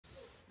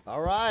All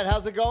right,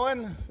 how's it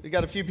going? We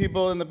got a few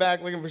people in the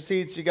back looking for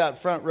seats. You got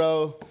front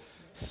row,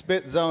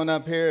 spit zone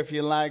up here. If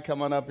you like,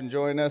 come on up and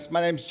join us. My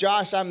name's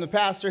Josh. I'm the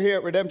pastor here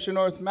at Redemption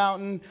North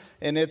Mountain,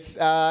 and it's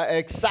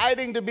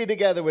exciting to be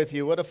together with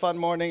you. What a fun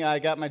morning. I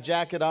got my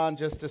jacket on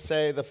just to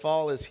say the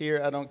fall is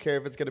here. I don't care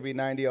if it's going to be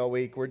 90 all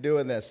week. We're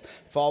doing this.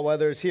 Fall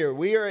weather is here.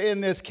 We are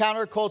in this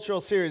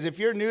countercultural series. If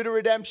you're new to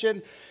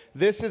Redemption,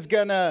 this is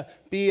going to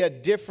be a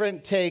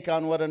different take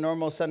on what a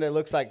normal Sunday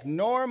looks like.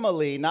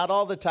 Normally, not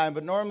all the time,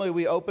 but normally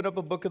we open up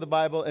a book of the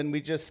Bible and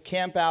we just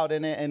camp out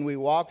in it and we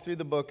walk through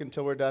the book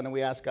until we're done and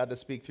we ask God to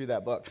speak through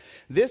that book.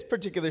 This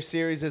particular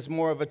series is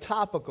more of a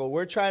topical.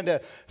 We're trying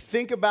to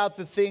think about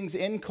the things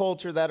in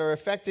culture that are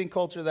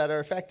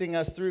affecting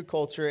us through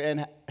culture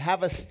and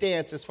have a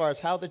stance as far as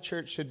how the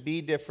church should be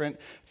different,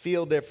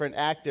 feel different,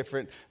 act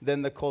different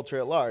than the culture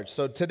at large.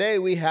 So today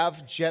we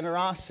have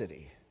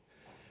generosity,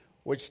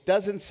 which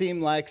doesn't seem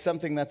like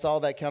something that's all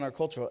that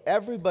countercultural.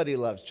 Everybody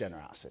loves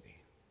generosity.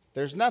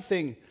 There's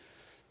nothing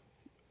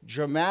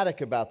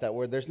dramatic about that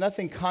word. There's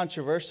nothing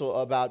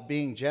controversial about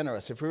being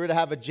generous. If we were to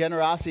have a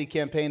generosity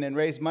campaign and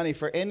raise money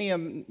for any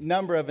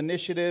number of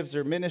initiatives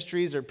or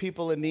ministries or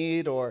people in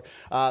need or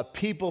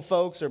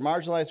folks or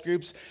marginalized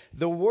groups,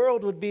 the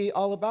world would be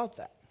all about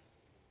that.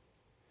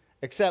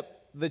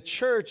 Except the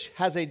church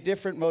has a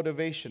different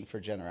motivation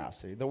for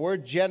generosity. The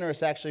word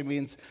generous actually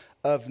means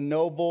of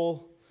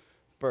noble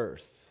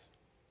birth.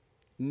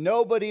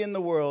 Nobody in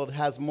the world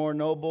has more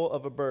noble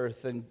of a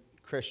birth than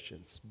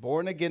Christians,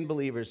 born again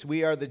believers.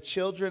 We are the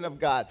children of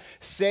God,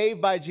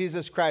 saved by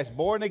Jesus Christ,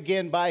 born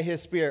again by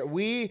His Spirit.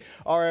 We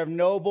are of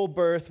noble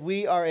birth.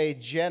 We are a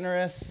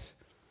generous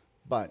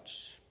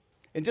bunch.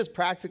 And just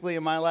practically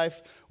in my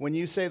life, when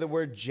you say the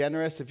word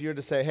generous, if you were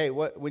to say, hey,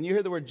 when you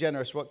hear the word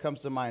generous, what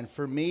comes to mind?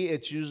 For me,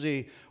 it's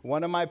usually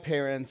one of my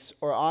parents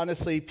or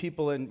honestly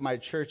people in my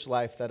church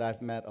life that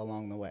I've met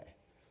along the way.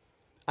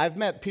 I've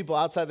met people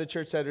outside the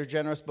church that are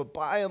generous, but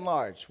by and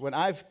large, when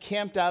I've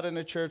camped out in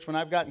a church, when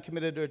I've gotten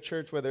committed to a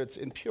church, whether it's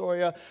in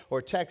Peoria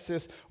or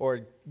Texas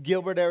or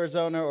Gilbert,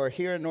 Arizona, or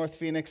here in North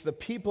Phoenix, the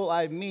people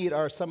I meet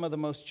are some of the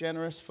most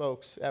generous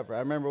folks ever. I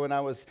remember when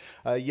I was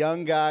a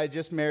young guy,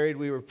 just married,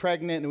 we were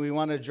pregnant, and we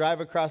wanted to drive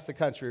across the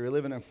country. We were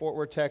living in Fort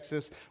Worth,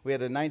 Texas. We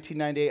had a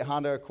 1998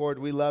 Honda Accord.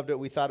 We loved it.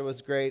 We thought it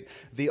was great.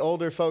 The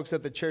older folks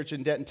at the church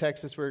in Denton,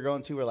 Texas we were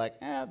going to were like,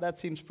 that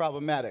seems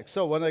problematic.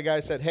 So one of the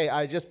guys said, hey,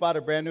 I just bought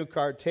a brand new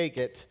car. Take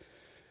it.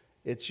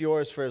 It's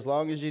yours for as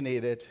long as you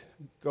need it.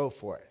 Go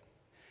for it.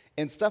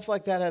 And stuff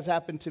like that has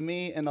happened to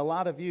me and a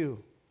lot of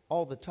you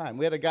all the time.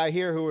 We had a guy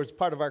here who was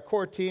part of our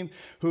core team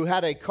who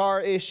had a car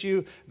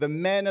issue. The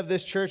men of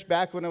this church,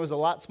 back when it was a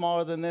lot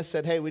smaller than this,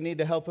 said, hey, we need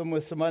to help him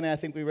with some money. I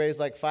think we raised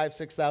like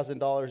 $5,000,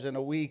 $6,000 in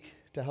a week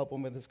to help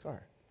him with his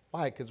car.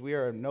 Why? Because we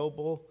are a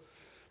noble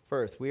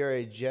birth. We are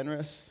a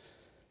generous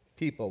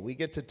people. We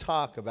get to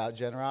talk about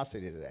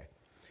generosity today.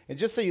 And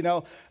just so you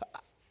know,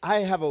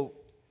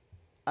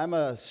 I'm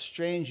a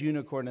strange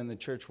unicorn in the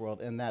church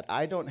world in that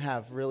I don't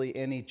have really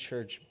any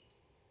church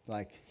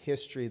like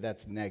history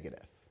that's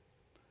negative.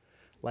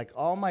 Like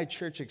all my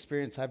church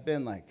experience, I've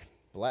been like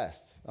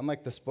blessed. I'm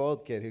like the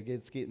spoiled kid who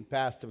gets getting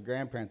passed to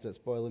grandparents that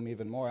spoil him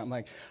even more. I'm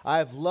like,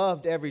 I've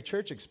loved every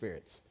church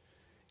experience.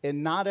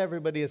 And not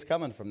everybody is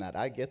coming from that.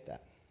 I get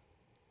that.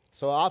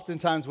 So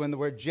oftentimes when the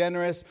word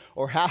generous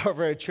or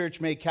however a church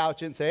may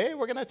couch it and say, hey,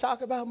 we're going to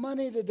talk about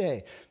money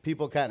today,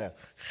 people kind of,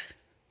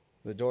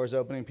 the door's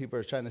opening, people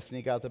are trying to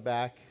sneak out the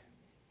back.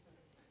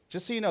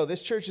 Just so you know,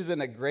 this church is in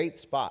a great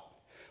spot.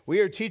 We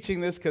are teaching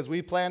this because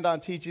we planned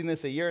on teaching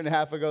this a year and a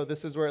half ago.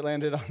 This is where it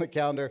landed on the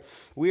calendar.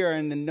 We are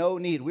in no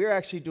need. We are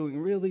actually doing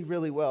really,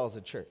 really well as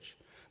a church.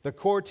 The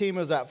core team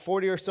was at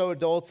 40 or so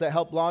adults that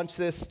helped launch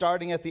this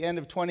starting at the end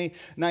of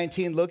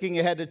 2019, looking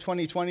ahead to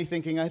 2020,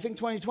 thinking, I think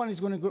 2020 is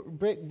going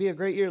to be a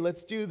great year.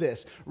 Let's do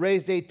this.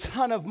 Raised a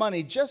ton of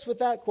money just with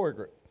that core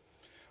group.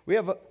 We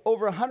have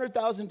over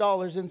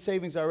 $100,000 in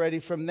savings already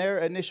from their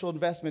initial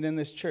investment in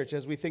this church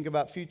as we think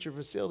about future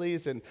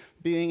facilities and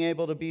being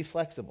able to be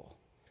flexible.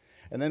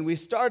 And then we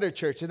start a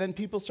church, and then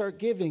people start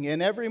giving.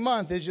 And every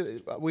month,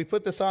 we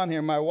put this on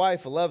here. My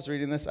wife loves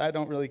reading this. I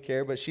don't really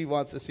care, but she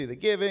wants to see the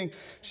giving.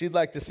 She'd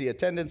like to see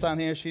attendance on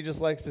here. She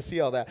just likes to see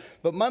all that.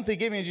 But monthly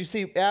giving, as you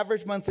see,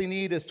 average monthly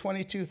need is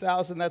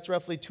 $22,000. That's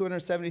roughly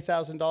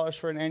 $270,000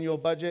 for an annual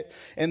budget.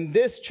 And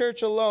this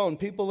church alone,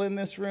 people in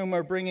this room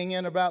are bringing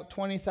in about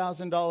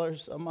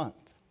 $20,000 a month,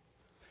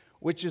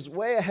 which is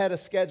way ahead of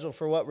schedule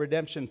for what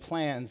Redemption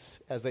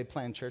plans as they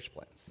plan church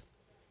plans.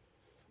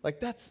 Like,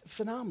 that's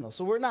phenomenal.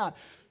 So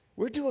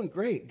we're doing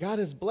great. God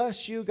has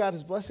blessed you. God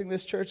is blessing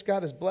this church.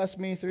 God has blessed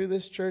me through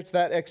this church.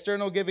 That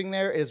external giving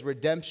there is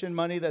redemption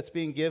money that's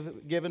being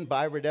given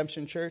by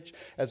Redemption Church,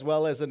 as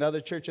well as another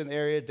church in the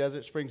area,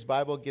 Desert Springs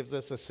Bible, gives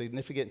us a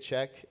significant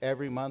check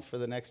every month for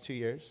the next 2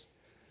 years.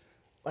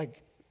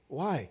 Like,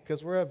 why?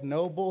 Because we're of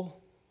noble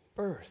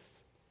birth.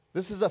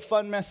 This is a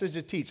fun message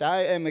to teach.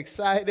 I am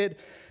excited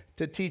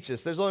to teach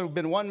this. There's only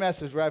been one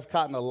message where I've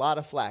gotten a lot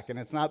of flack, and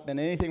it's not been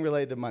anything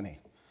related to money.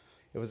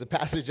 It was a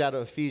passage out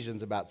of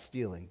Ephesians about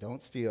stealing.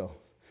 Don't steal.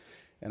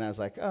 And I was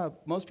like, oh,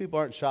 most people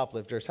aren't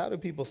shoplifters. How do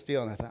people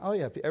steal? And I thought, oh,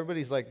 yeah,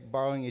 everybody's like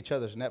borrowing each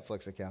other's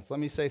Netflix accounts. Let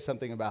me say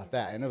something about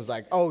that. And it was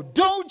like, oh,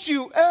 don't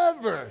you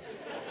ever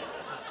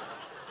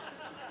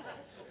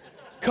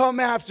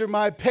come after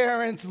my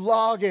parents'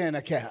 login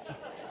account.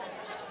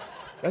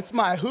 That's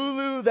my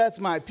Hulu, that's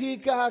my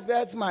Peacock,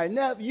 that's my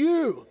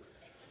You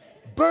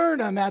burn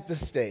them at the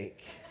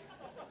stake.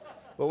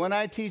 But when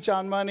I teach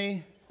on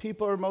money,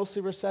 people are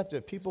mostly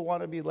receptive. People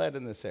want to be led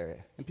in this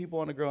area, and people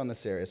want to grow in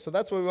this area. So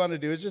that's what we want to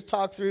do, is just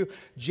talk through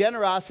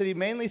generosity,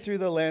 mainly through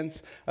the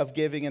lens of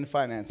giving and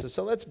finances.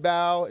 So let's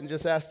bow and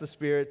just ask the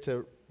Spirit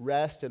to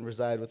rest and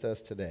reside with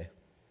us today.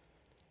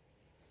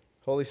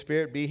 Holy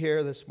Spirit, be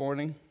here this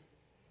morning.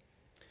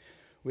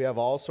 We have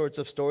all sorts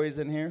of stories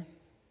in here.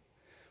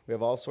 We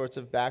have all sorts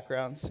of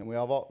backgrounds, and we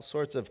have all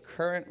sorts of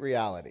current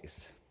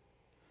realities.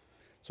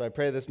 So I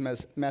pray this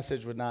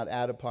message would not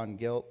add upon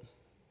guilt.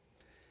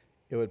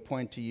 It would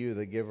point to you,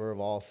 the giver of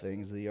all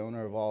things, the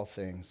owner of all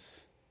things,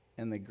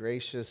 and the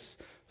gracious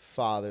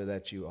Father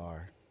that you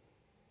are.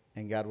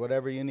 And God,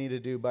 whatever you need to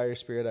do by your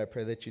Spirit, I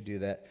pray that you do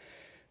that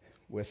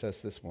with us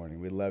this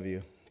morning. We love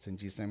you. It's in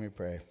Jesus' name we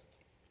pray.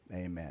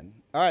 Amen.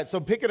 All right, so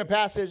picking a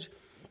passage.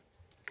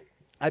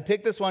 I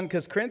picked this one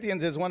because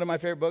Corinthians is one of my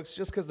favorite books,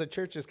 just because the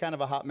church is kind of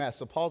a hot mess.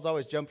 So Paul's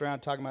always jumped around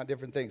talking about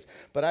different things.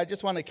 But I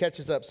just want to catch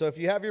us up. So if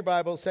you have your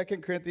Bible, 2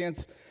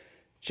 Corinthians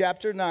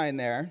chapter 9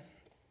 there,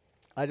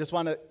 I just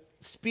want to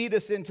speed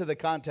us into the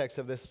context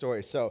of this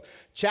story. So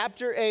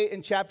chapter 8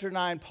 and chapter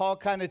 9, Paul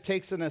kind of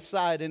takes an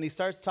aside and he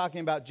starts talking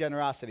about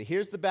generosity.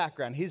 Here's the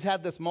background. He's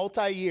had this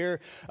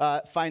multi-year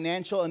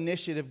financial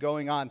initiative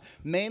going on,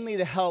 mainly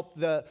to help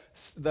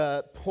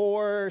the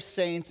poor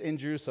saints in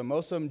Jerusalem,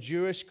 most of them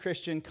Jewish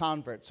Christian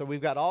converts. So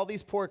we've got all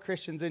these poor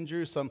Christians in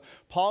Jerusalem.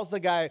 Paul's the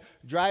guy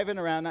walking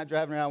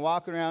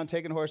around,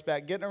 taking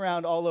horseback, getting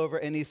around all over,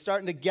 and he's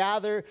starting to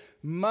gather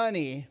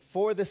money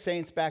for the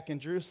saints back in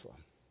Jerusalem.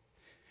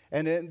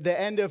 And at the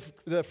end of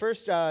the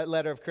first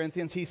letter of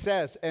Corinthians, he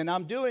says, and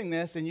I'm doing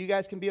this, and you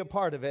guys can be a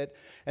part of it.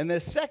 And the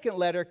second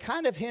letter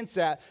kind of hints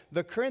at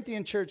the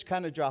Corinthian church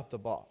kind of dropped the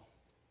ball.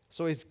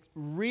 So he's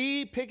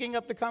re-picking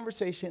up the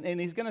conversation,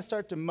 and he's going to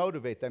start to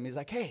motivate them. He's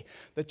like, hey,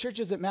 the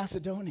churches at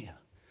Macedonia,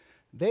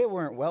 they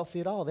weren't wealthy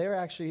at all. They were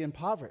actually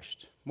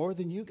impoverished more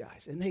than you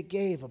guys, and they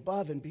gave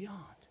above and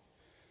beyond.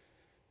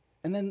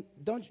 And then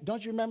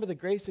don't you remember the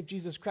grace of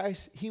Jesus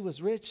Christ? He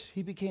was rich.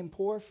 He became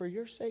poor for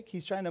your sake.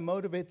 He's trying to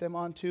motivate them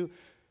onto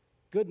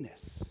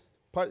goodness.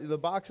 Part of the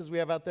boxes we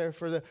have out there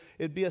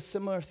it'd be a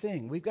similar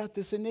thing. We've got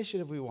this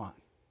initiative we want.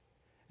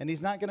 And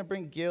he's not going to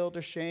bring guilt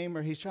or shame,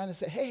 or he's trying to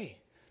say,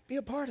 hey, be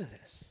a part of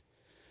this.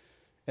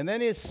 And then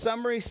his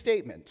summary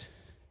statement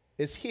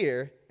is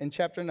here in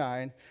chapter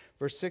 9,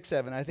 verse 6,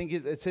 7. I think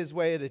it's his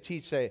way to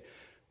teach, say,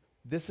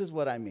 this is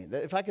what I mean.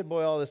 If I could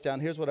boil all this down,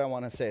 here's what I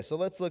want to say. So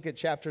let's look at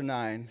chapter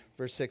 9,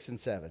 verse 6 and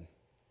 7.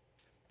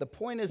 The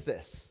point is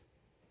this: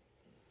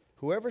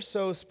 whoever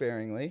sows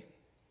sparingly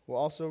will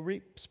also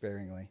reap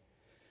sparingly,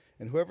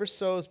 and whoever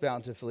sows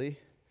bountifully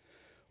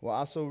will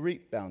also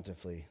reap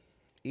bountifully.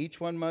 Each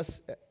one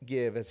must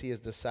give as he has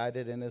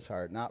decided in his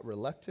heart, not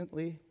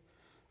reluctantly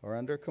or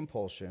under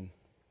compulsion,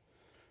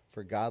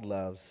 for God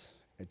loves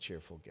a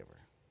cheerful giver.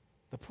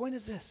 The point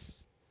is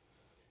this: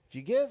 if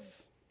you give,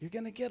 you're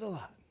going to get a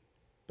lot.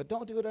 But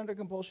don't do it under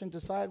compulsion.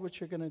 Decide what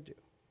you're going to do.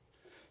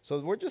 So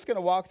we're just going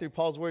to walk through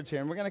Paul's words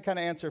here, and we're going to kind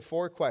of answer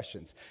 4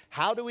 questions.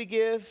 How do we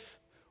give?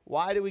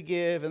 Why do we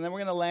give? And then we're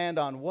going to land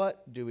on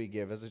what do we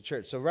give as a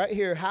church. So right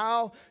here,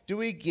 how do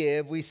we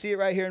give? We see it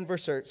right here in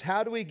verse 6.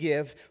 How do we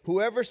give?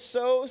 Whoever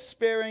sows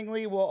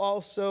sparingly will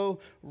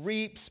also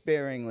reap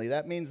sparingly.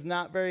 That means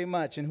not very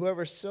much. And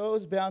whoever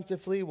sows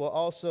bountifully will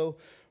also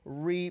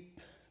reap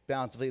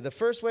bountifully. The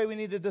first way we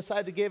need to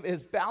decide to give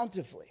is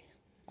bountifully.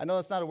 I know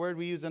that's not a word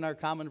we use in our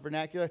common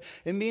vernacular.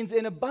 It means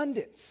in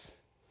abundance.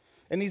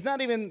 And he's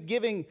not even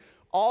giving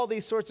all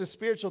these sorts of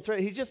spiritual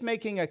threats. He's just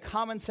making a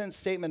common sense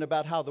statement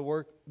about how the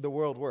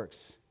world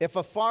works. If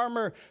a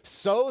farmer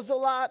sows a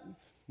lot,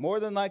 more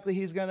than likely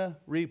he's going to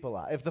reap a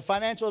lot. If the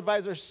financial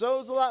advisor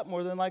sows a lot,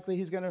 more than likely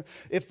he's going to.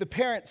 If the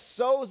parent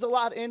sows a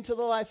lot into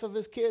the life of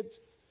his kids,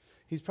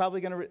 he's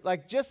probably going to,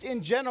 just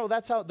in general,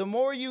 that's how, the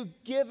more you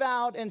give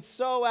out and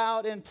sow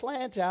out and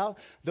plant out,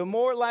 the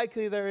more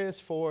likely there is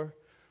for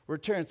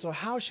return. So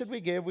how should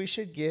we give? We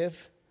should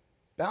give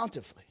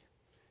bountifully.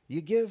 You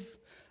give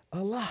a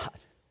lot.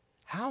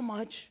 How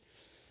much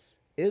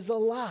is a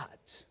lot?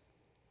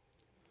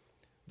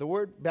 The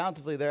word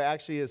bountifully there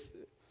actually is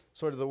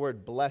sort of the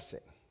word blessing.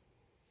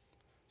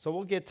 So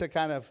we'll get to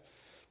kind of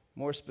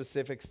more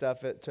specific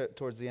stuff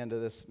towards the end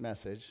of this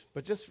message.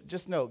 But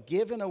just know,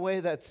 give in a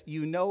way that's,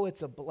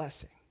 it's a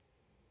blessing.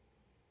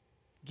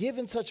 Give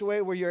in such a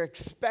way where you're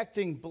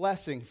expecting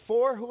blessing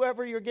for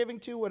whoever you're giving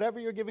to,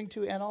 whatever you're giving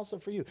to, and also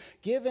for you.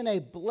 Give in a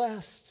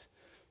blessed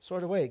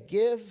sort of way.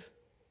 Give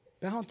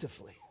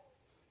bountifully.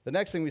 The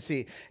next thing we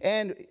see,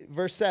 and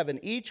verse 7,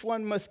 each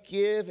one must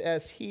give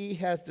as he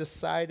has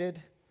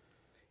decided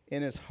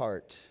in his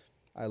heart.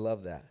 I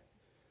love that.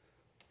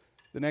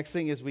 The next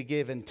thing is we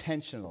give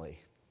intentionally.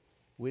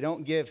 We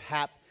don't give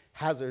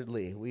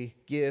haphazardly. We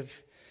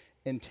give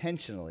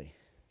intentionally.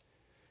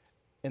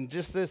 And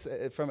just this,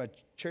 from a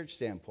church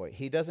standpoint,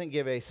 he doesn't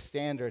give a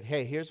standard,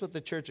 hey, here's what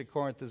the church at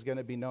Corinth is going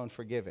to be known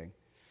for giving.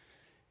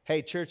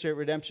 Hey, church at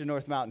Redemption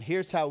North Mountain,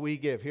 here's how we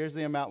give. Here's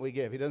the amount we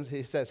give.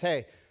 He says,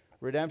 hey,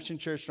 Redemption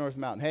Church North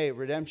Mountain, hey,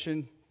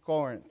 Redemption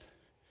Corinth,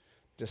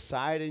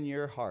 decide in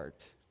your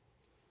heart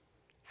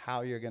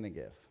how you're going to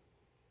give.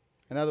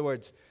 In other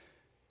words,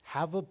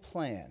 have a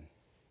plan.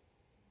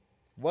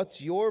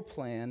 What's your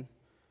plan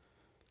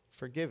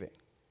for giving?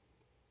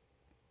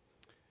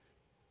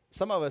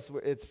 Some of us,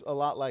 it's a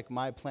lot like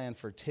my plan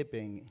for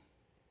tipping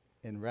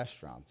in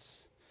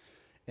restaurants.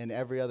 In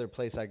every other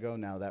place I go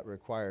now that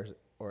requires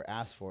or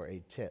asks for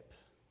a tip.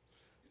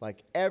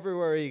 Like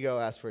everywhere you go,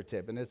 ask for a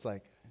tip. And it's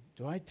like,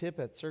 do I tip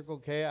at Circle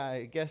K?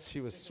 I guess she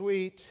was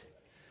sweet.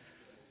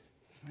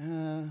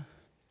 And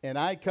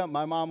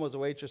my mom was a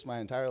waitress my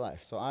entire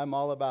life, so I'm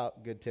all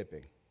about good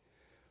tipping.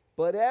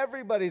 But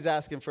everybody's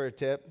asking for a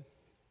tip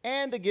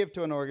and to give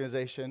to an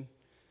organization.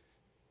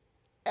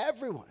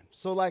 Everyone.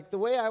 So like the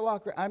way I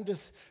walk around, I'm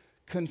just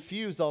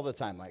confused all the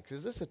time. Like,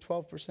 is this a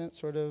 12%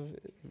 sort of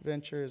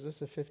venture? Is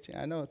this a 15?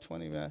 I know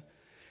 20.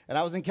 And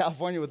I was in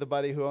California with a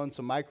buddy who owned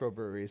some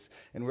microbreweries,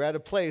 and we're at a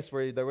place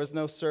where there was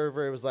no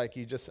server. It was like,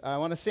 I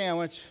want a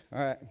sandwich. All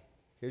right,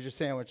 here's your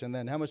sandwich. And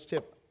then how much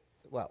tip?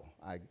 Well,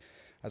 I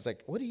was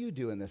like, what do you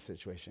do in this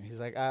situation? He's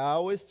like, I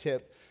always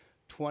tip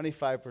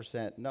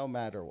 25% no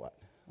matter what.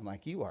 I'm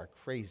like, you are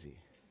crazy.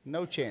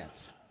 No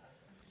chance.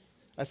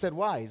 I said,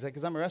 why? He's like,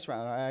 because I'm a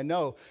restaurant. I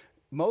know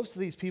most of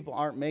these people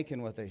aren't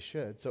making what they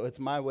should, so it's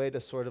my way to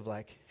sort of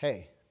like,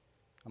 hey.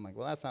 I'm like,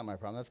 well, that's not my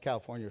problem. That's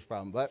California's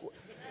problem. But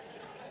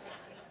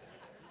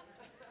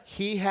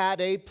he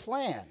had a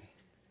plan.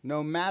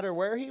 No matter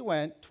where he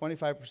went,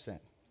 25%.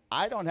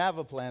 I don't have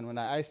a plan when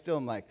I still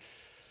am like,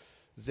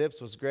 Zips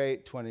was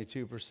great,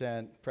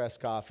 22%. Press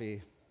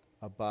Coffee,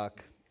 $1.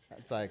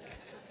 It's like,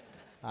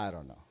 I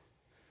don't know.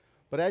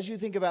 But as you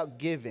think about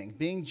giving,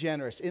 being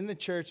generous in the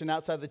church and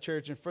outside the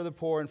church and for the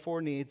poor and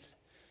for needs,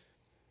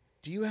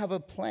 do you have a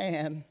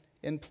plan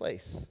in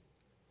place?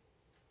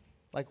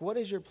 Like, what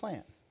is your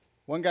plan?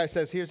 One guy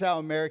says, here's how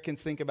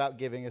Americans think about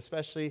giving,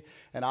 especially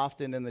and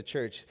often in the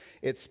church.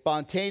 It's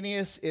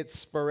spontaneous, it's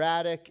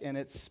sporadic, and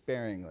it's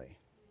sparingly.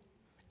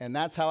 And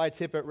that's how I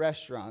tip at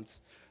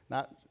restaurants.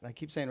 I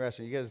keep saying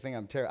restaurant. You guys think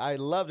I'm terrible. I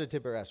love to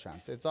tip at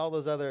restaurants. It's all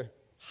those other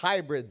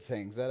hybrid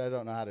things that I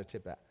don't know how to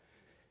tip at.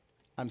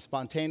 I'm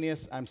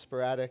spontaneous, I'm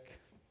sporadic.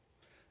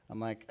 I'm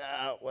like,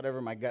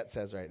 whatever my gut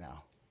says right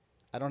now.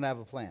 I don't have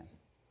a plan.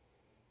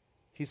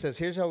 He says,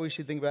 here's how we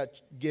should think about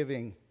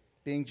giving,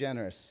 being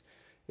generous.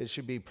 It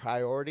should be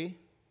priority.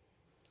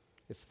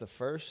 It's the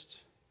first.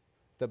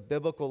 The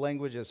biblical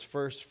language is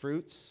first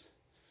fruits.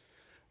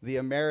 The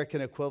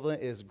American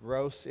equivalent is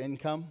gross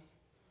income.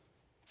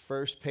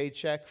 First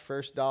paycheck,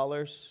 first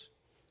dollars.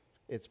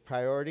 It's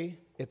priority.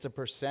 It's a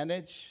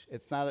percentage.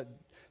 It's not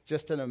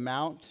just an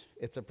amount.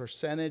 It's a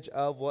percentage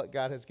of what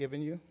God has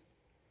given you.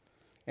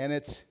 And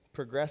it's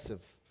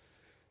progressive.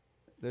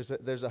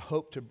 There's a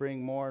hope to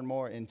bring more and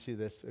more into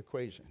this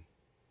equation.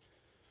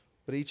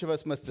 But each of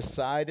us must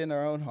decide in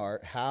our own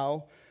heart,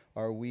 how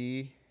are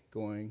we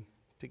going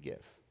to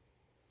give?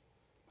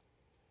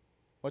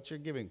 What's your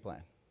giving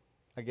plan?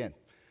 Again,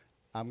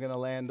 I'm going to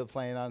land the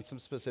plane on some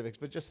specifics,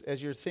 but just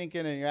as you're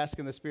thinking and you're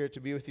asking the Spirit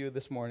to be with you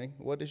this morning,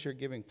 what is your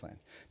giving plan?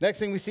 Next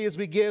thing we see is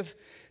we give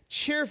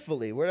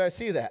cheerfully. Where did I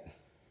see that?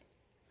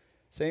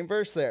 Same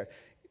verse there.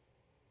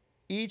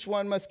 Each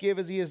one must give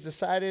as he has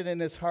decided in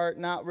his heart,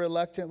 not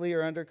reluctantly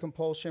or under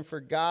compulsion, for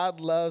God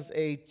loves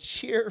a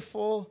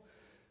cheerful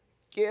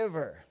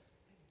giver.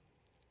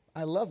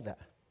 I love that.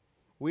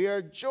 We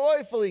are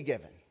joyfully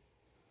given.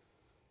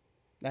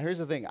 Now, here's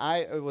the thing.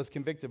 I was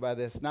convicted by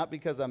this, not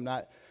because I'm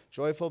not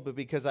joyful, but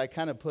because I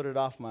kind of put it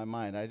off my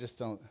mind. I just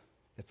don't,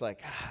 it's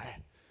like,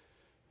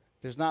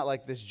 there's not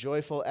like this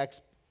joyful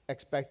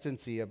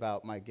expectancy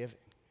about my giving.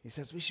 He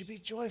says we should be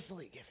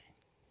joyfully giving,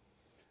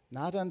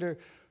 not under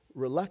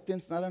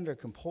reluctance, not under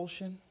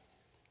compulsion.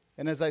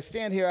 And as I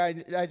stand here,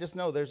 I just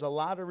know there's a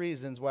lot of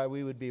reasons why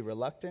we would be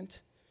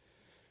reluctant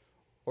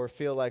or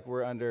feel like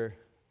we're under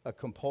a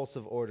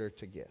compulsive order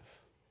to give.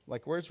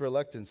 Like, where's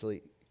reluctance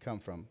come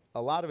from?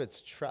 A lot of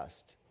it's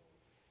trust.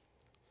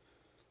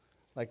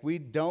 Like, we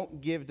don't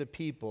give to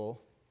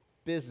people,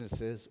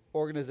 businesses,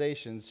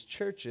 organizations,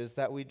 churches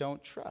that we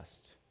don't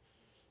trust.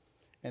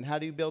 And how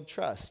do you build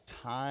trust?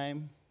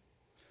 Time,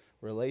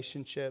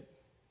 relationship.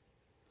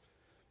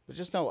 But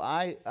just know,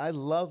 I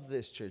love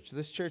this church.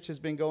 This church has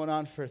been going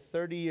on for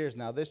 30 years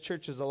now. This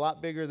church is a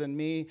lot bigger than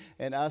me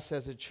and us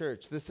as a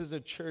church. This is a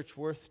church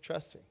worth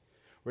trusting.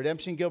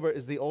 Redemption Gilbert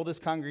is the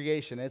oldest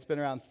congregation. It's been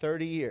around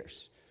 30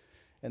 years.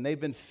 And they've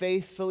been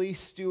faithfully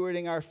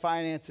stewarding our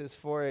finances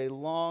for a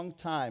long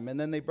time. And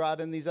then they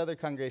brought in these other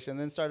congregations and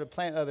then started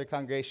planting other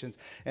congregations.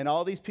 And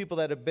all these people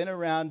that have been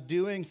around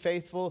doing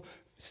faithful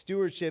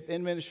stewardship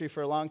in ministry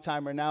for a long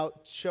time are now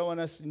showing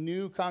us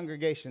new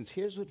congregations.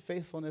 Here's what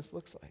faithfulness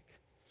looks like.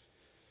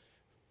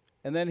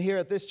 And then here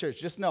at this church,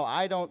 just know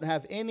I don't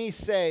have any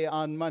say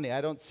on money. I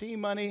don't see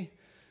money.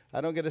 I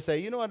don't get to say,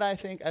 you know what I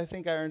think? I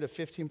think I earned a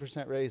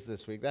 15% raise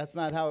this week. That's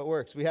not how it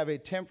works. We have a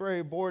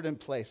temporary board in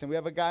place, and we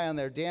have a guy on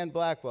there, Dan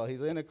Blackwell.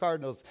 He's in the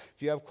Cardinals.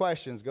 If you have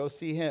questions, go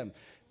see him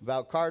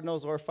about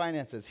Cardinals or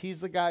finances. He's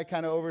the guy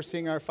kind of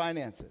overseeing our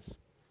finances.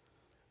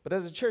 But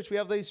as a church, we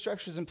have these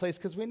structures in place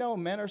because we know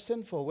men are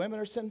sinful, women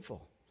are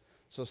sinful.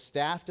 So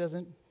staff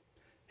doesn't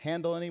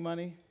handle any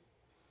money.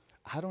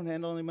 I don't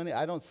handle any money.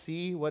 I don't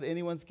see what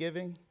anyone's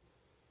giving.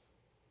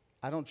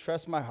 I don't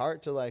trust my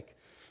heart to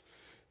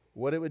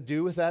what it would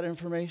do with that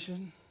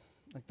information.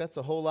 That's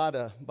a whole lot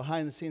of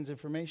behind the scenes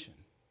information.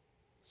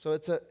 So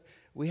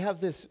we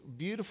have this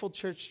beautiful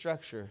church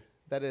structure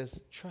that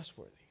is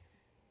trustworthy.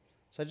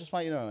 So I just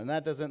want you to know, and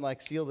that doesn't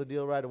seal the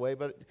deal right away,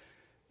 but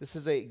this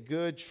is a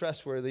good,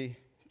 trustworthy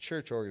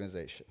church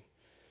organization.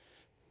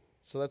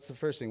 So that's the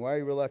first thing. Why are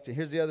you reluctant?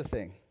 Here's the other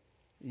thing.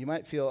 You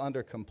might feel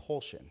under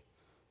compulsion.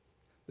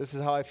 This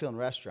is how I feel in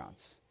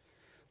restaurants.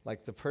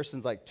 The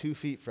person's 2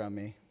 feet from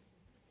me.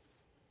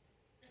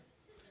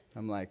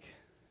 I'm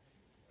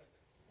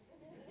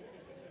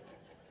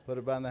put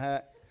it behind the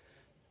hat.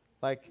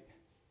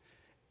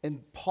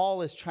 And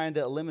Paul is trying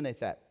to eliminate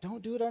that.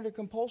 Don't do it under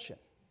compulsion.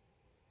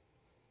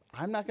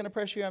 I'm not going to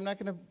pressure you. I'm not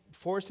going to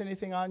force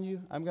anything on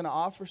you. I'm going to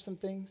offer some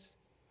things.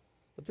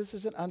 But this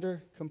isn't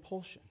under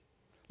compulsion.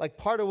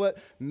 Part of what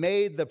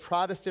made the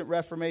Protestant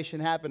Reformation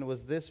happen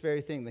was this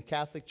very thing, the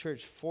Catholic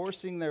Church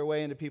forcing their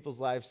way into people's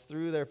lives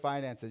through their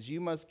finances. You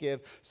must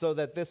give so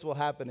that this will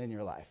happen in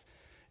your life.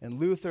 And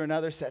Luther and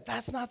others said,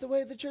 that's not the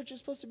way the church is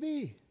supposed to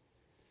be.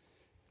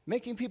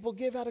 Making people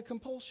give out of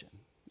compulsion.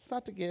 It's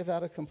not to give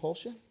out of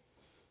compulsion.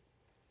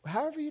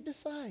 However you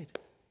decide.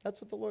 That's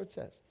what the Lord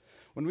says.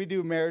 When we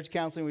do marriage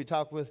counseling, we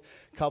talk with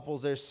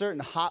couples, there's certain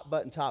hot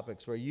button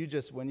topics where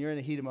when you're in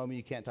a heated moment,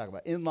 you can't talk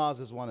about. In-laws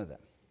is one of them.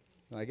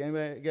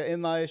 Anybody got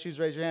in-law issues?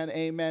 Raise your hand.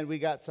 Amen. We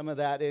got some of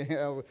that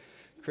in.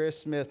 Chris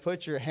Smith,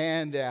 put your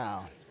hand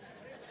down.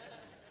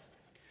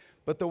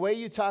 But the way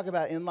you talk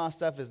about in-law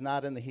stuff is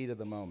not in the heat of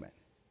the moment.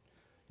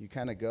 You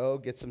kind of go,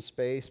 get some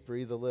space,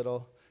 breathe a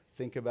little,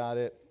 think about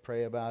it,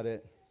 pray about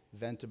it,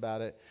 vent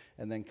about it,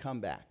 and then come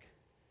back.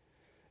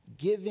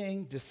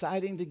 Giving,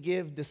 deciding to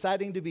give,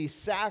 deciding to be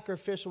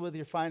sacrificial with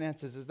your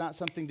finances is not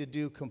something to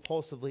do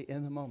compulsively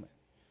in the moment.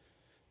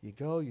 You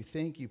go, you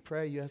think, you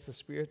pray, you ask the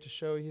Spirit to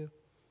show you,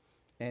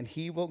 and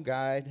He will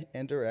guide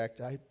and direct,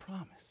 I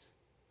promise.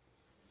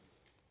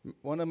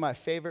 One of my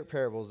favorite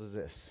parables is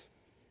this.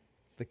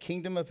 The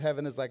kingdom of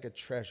heaven is like a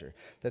treasure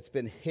that's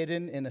been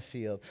hidden in a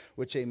field,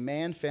 which a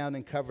man found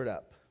and covered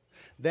up.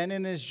 Then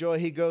in his joy,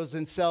 he goes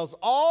and sells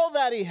all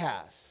that he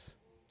has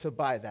to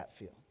buy that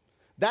field.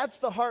 That's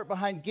the heart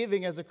behind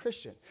giving as a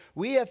Christian.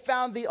 We have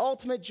found the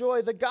ultimate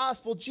joy, the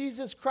gospel,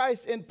 Jesus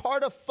Christ, and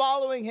part of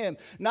following Him,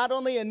 not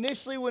only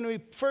initially when we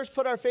first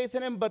put our faith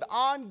in Him, but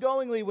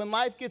ongoingly when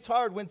life gets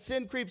hard, when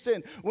sin creeps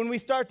in, when we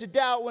start to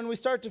doubt, when we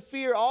start to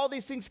fear, all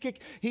these things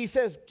kick. He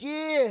says,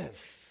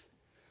 give.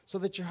 So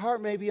that your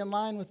heart may be in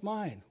line with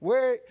mine.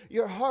 Where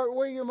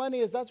your money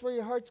is, that's where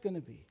your heart's going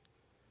to be.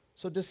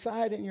 So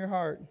decide in your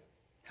heart,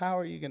 how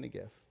are you going to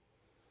give?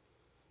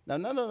 Now,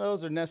 none of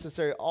those are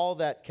necessarily all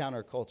that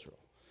countercultural.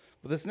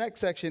 But this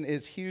next section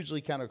is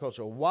hugely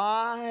countercultural.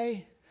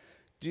 Why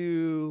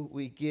do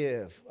we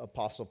give,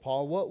 Apostle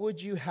Paul? What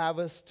would you have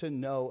us to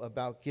know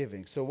about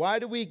giving? So why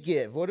do we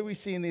give? What do we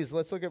see in these?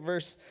 Let's look at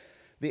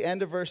the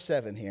end of verse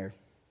 7 here.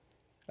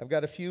 I've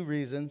got a few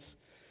reasons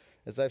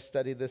as I've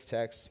studied this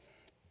text.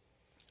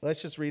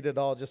 Let's just read it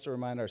all just to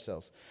remind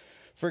ourselves.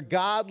 For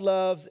God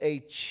loves a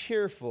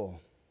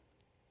cheerful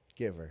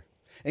giver.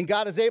 And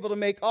God is able to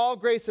make all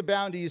grace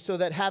abound to you so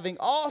that having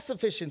all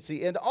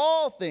sufficiency in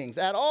all things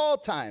at all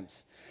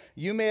times,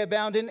 you may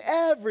abound in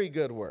every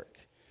good work.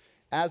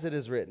 As it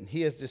is written,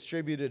 He has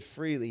distributed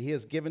freely. He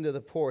has given to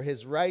the poor.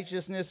 His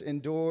righteousness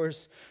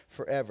endures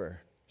forever.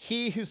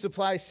 He who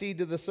supplies seed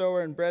to the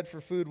sower and bread for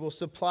food will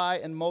supply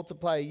and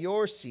multiply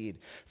your seed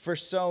for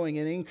sowing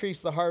and increase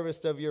the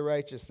harvest of your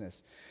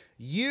righteousness.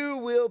 You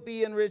will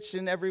be enriched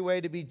in every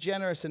way to be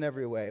generous in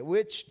every way,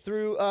 which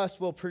through us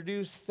will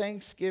produce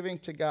thanksgiving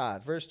to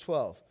God. Verse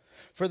 12.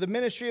 For the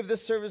ministry of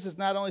this service is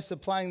not only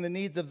supplying the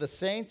needs of the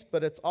saints,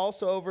 but it's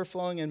also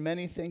overflowing in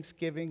many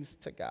thanksgivings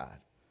to God.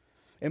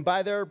 And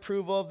by their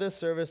approval of this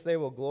service, they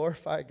will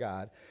glorify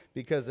God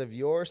because of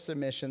your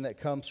submission that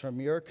comes from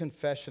your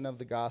confession of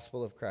the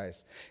gospel of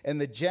Christ and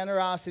the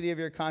generosity of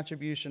your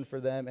contribution for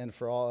them and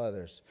for all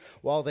others,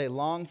 while they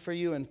long for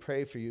you and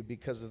pray for you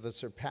because of the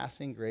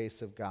surpassing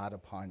grace of God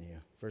upon you.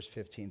 Verse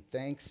 15,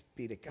 thanks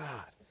be to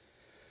God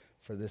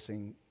for this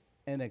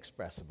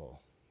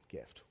inexpressible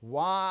gift.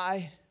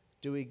 Why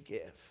do we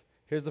give?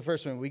 Here's the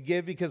first one. We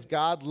give because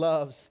God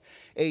loves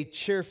a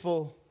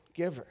cheerful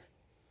giver.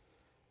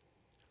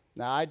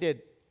 Now, I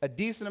did a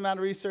decent amount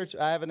of research.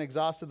 I haven't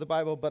exhausted the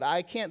Bible, but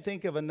I can't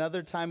think of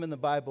another time in the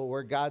Bible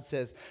where God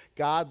says,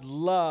 God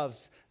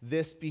loves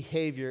this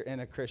behavior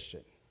in a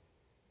Christian.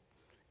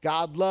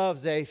 God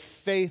loves a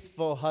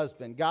faithful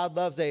husband. God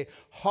loves a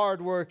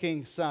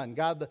hardworking son.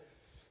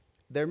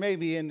 There may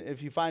be,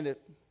 if you find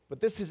it, but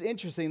this is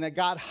interesting that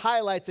God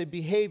highlights a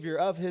behavior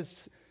of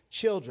His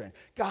children.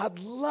 God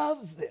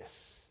loves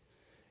this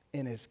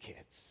in his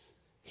kids.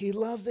 He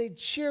loves a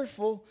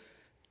cheerful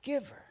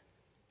giver.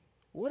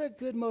 What a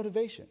good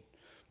motivation.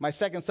 My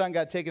second son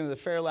got taken to the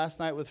fair last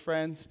night with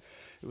friends.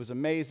 It was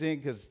amazing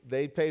because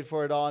they paid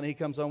for it all, and he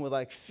comes home with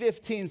like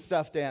 15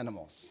 stuffed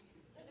animals.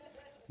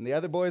 And the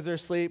other boys are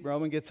asleep.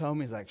 Roman gets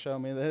home. He's like, show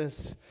me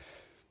this.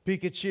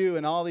 Pikachu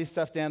and all these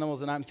stuffed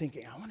animals. And I'm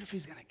thinking, I wonder if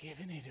he's going to give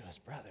any to his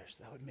brothers.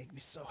 That would make me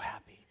so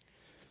happy.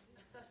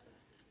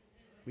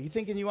 Were you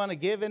thinking you want to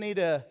give any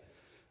to,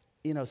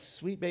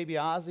 sweet baby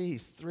Ozzy?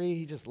 He's 3.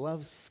 He just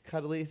loves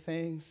cuddly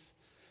things.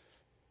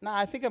 Nah,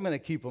 I think I'm going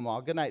to keep them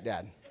all. Good night,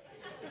 Dad.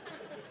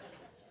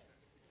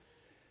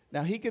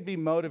 Now, he could be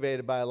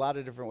motivated by a lot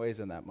of different ways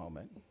in that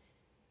moment.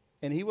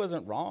 And he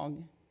wasn't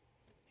wrong.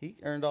 He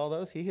earned all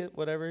those. He hit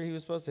whatever he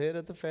was supposed to hit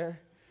at the fair.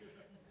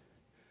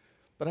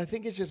 But I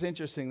think it's just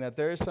interesting that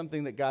there is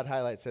something that God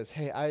highlights, says,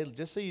 hey,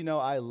 just so you know,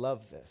 I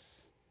love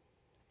this.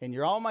 And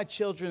you're all my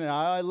children, and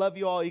I love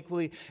you all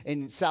equally.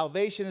 And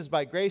salvation is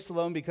by grace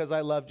alone because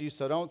I loved you,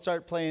 so don't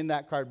start playing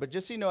that card. But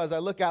just so you know, as I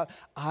look out,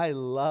 I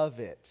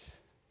love it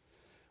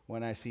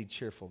when I see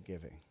cheerful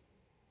giving.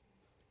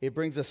 It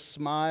brings a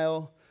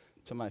smile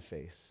to my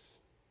face.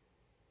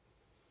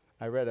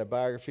 I read a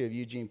biography of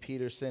Eugene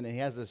Peterson, and he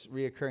has this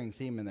reoccurring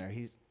theme in there.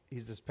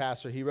 He's this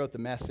pastor. He wrote The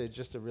Message,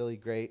 just a really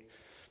great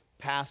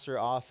pastor,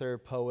 author,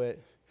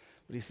 poet.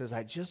 But he says,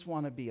 I just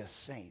want to be a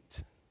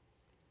saint.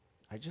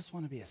 I just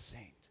want to be a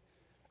saint.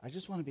 I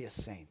just want to be a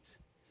saint.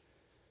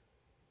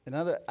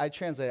 I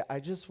translate it, I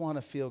just want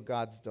to feel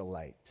God's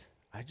delight.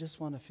 I just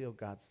want to feel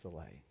God's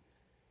delight.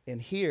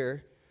 And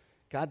here,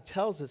 God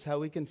tells us how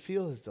we can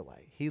feel his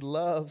delight. He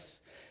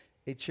loves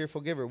a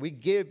cheerful giver. We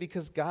give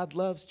because God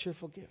loves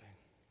cheerful giving.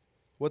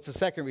 What's the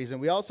second reason?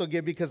 We also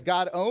give because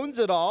God owns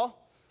it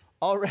all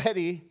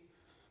already,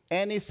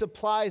 and he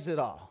supplies it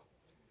all.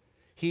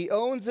 He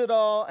owns it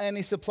all, and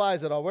he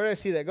supplies it all. Where did I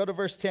see that? Go to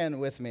verse 10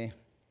 with me.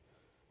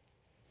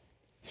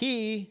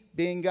 He,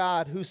 being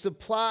God, who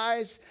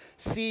supplies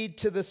seed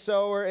to the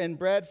sower and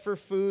bread for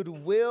food,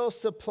 will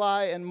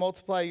supply and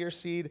multiply your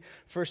seed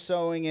for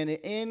sowing and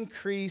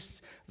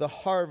increase the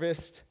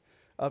harvest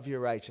of your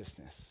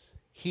righteousness.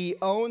 He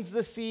owns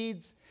the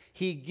seeds.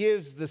 He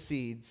gives the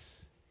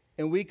seeds.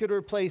 And we could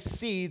replace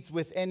seeds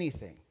with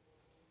anything.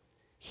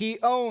 He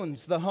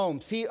owns the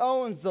homes. He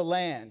owns the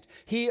land.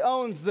 He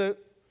owns the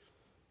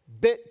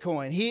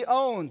Bitcoin. He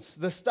owns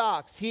the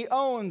stocks. He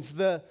owns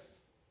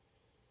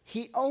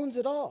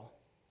it all.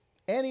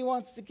 And he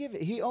wants to give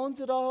it. He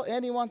owns it all,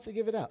 and he wants to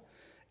give it out.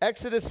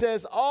 Exodus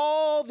says,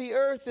 all the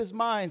earth is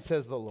mine,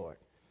 says the Lord.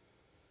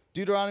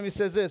 Deuteronomy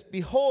says this,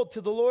 behold,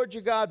 to the Lord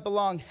your God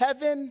belong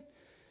heaven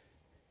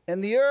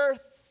and the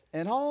earth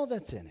and all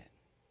that's in it.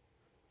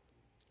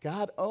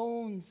 God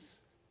owns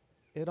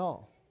it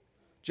all.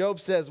 Job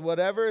says,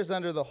 whatever is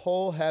under the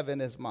whole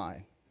heaven is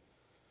mine.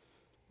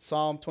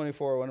 Psalm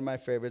 24, one of my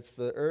favorites,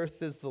 the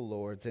earth is the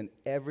Lord's and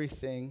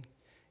everything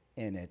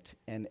in it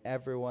and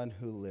everyone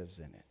who lives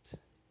in it.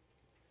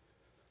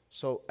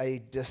 So a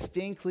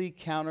distinctly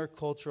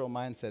countercultural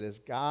mindset is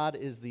God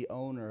is the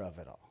owner of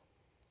it all.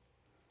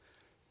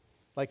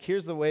 Like,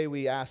 here's the way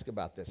we ask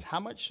about this. How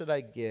much should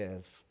I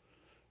give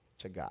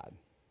to God?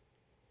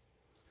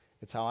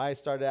 It's how I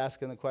started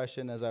asking the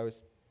question as I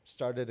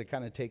started to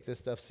kind of take this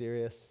stuff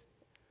serious.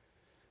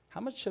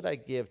 How much should I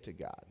give to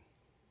God?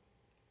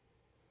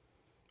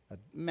 An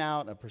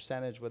amount, a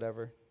percentage,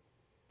 whatever.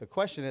 The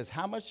question is,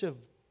 how much of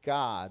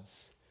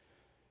God's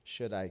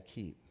should I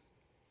keep?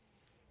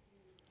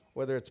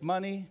 Whether it's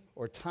money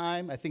or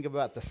time, I think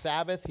about the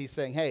Sabbath. He's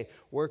saying, hey,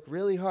 work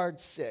really hard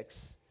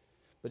 6,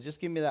 but just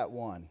give me that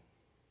 1.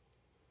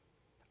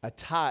 A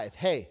tithe,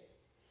 hey,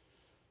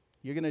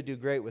 you're going to do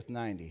great with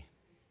 90.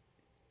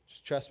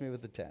 Just trust me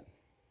with the 10.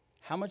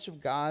 How much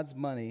of God's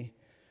money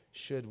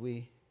should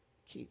we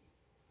keep?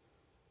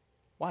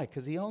 Why?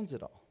 Because he owns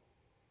it all.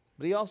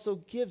 But he also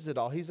gives it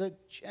all. He's a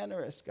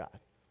generous God.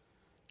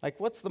 Like,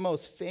 what's the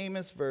most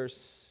famous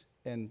verse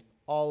in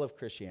all of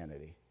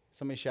Christianity?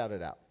 Somebody shout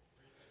it out.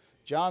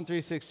 John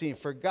 3:16.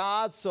 For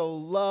God so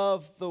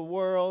loved the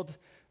world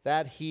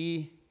that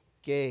he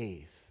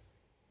gave.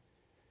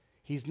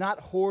 He's not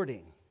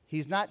hoarding.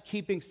 He's not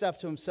keeping stuff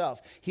to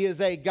himself. He is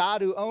a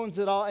God who owns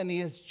it all, and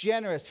he is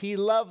generous. He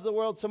loved the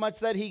world so much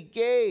that he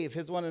gave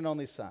his one and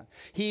only son.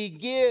 He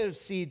gives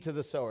seed to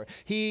the sower.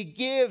 He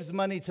gives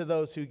money to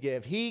those who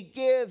give. He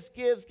gives.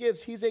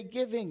 He's a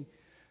giving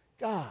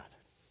God.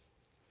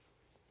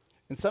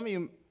 And some of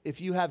you,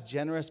 if you have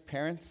generous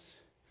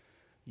parents,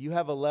 you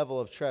have a level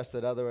of trust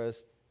that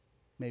others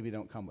maybe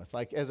don't come with.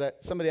 Like,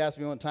 somebody asked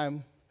me one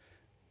time,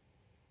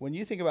 when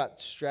you think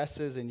about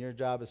stresses in your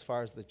job as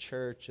far as the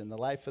church and the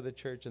life of the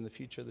church and the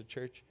future of the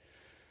church,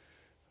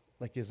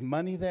 like, is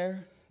money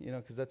there?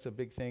 Because that's a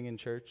big thing in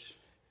church.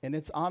 And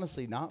it's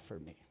honestly not for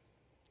me.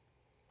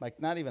 Like,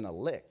 not even a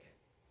lick.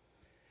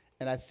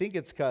 And I think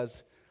it's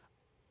because,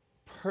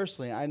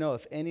 personally, I know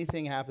if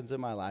anything happens in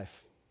my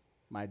life,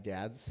 my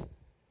dad's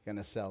going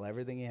to sell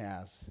everything he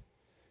has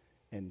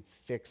and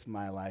fix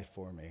my life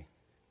for me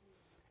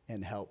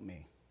and help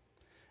me.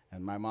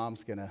 And my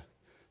mom's going to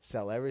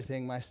sell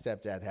everything my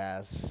stepdad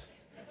has.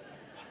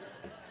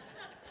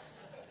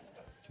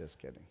 Just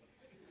kidding.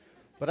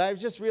 But I've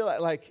just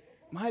realized, like,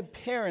 my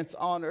parents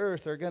on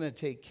earth are going to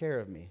take care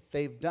of me.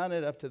 They've done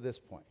it up to this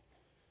point.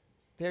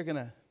 They're going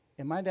to,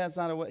 and my dad's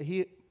not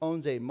he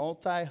owns a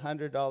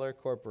multi-$100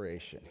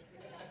 corporation.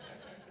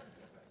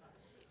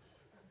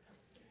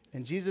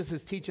 And Jesus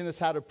is teaching us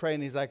how to pray,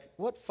 and he's like,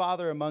 what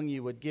father among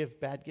you would give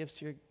bad gifts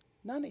to your,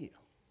 none of you.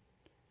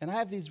 And I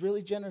have these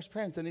really generous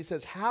parents, and he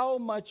says, how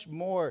much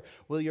more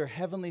will your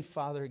heavenly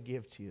Father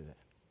give to you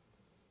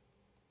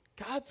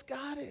then? God's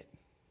got it.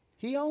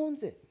 He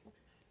owns it,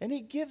 and he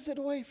gives it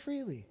away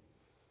freely.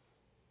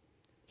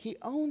 He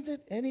owns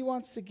it, and he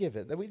wants to give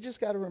it. That we just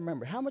got to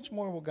remember, how much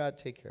more will God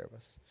take care of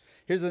us?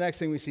 Here's the next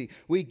thing we see.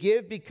 We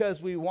give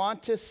because we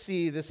want to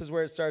see, this is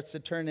where it starts to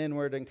turn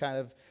inward and kind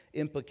of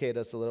implicate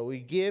us a little. We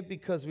give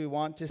because we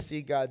want to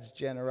see God's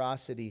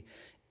generosity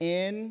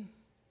in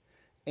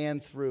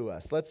and through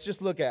us. Let's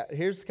just look at,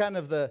 here's kind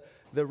of the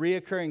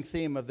reoccurring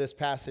theme of this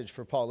passage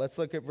for Paul. Let's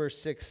look at verse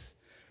 6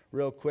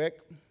 real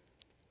quick.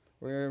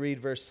 We're going to read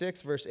verse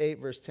 6, verse 8,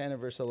 verse 10,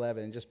 and verse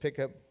 11, and just pick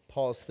up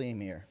Paul's theme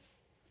here.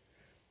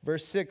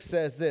 Verse 6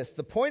 says this,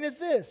 the point is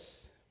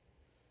this,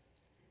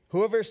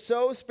 whoever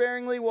sows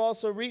sparingly will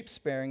also reap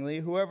sparingly.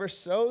 Whoever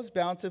sows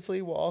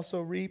bountifully will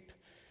also reap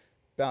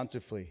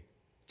bountifully.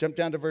 Jump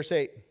down to verse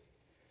 8.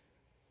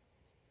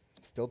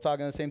 Still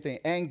talking the same thing.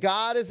 And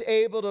God is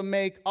able to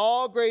make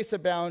all grace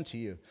abound to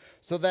you,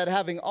 so that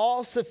having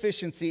all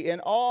sufficiency in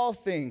all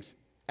things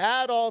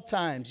at all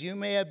times, you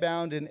may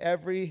abound in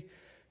every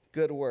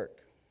good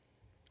work.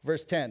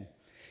 Verse 10.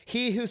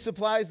 He who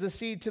supplies the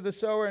seed to the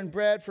sower and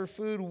bread for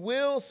food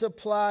will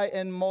supply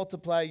and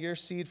multiply your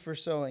seed for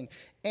sowing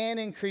and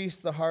increase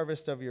the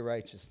harvest of your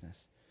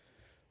righteousness.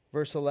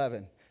 Verse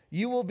 11.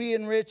 You will be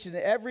enriched in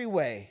every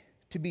way,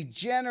 to be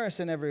generous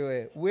in every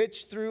way,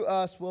 which through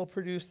us will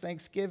produce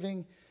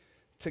thanksgiving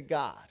to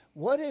God.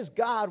 What is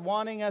God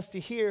wanting us to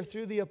hear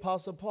through the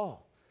Apostle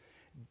Paul?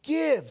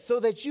 Give so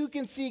that you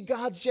can see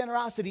God's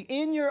generosity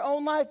in your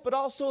own life, but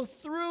also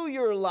through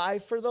your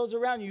life for those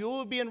around you. You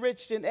will be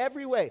enriched in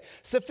every way,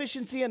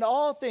 sufficiency in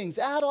all things,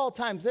 at all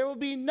times. There will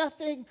be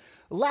nothing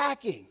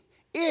lacking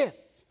if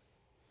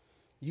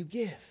you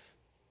give.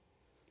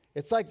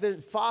 It's like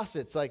the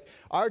faucets, like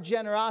our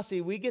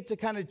generosity, we get to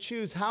kind of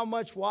choose how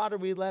much water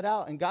we let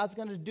out, and God's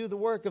going to do the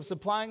work of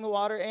supplying the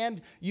water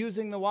and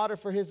using the water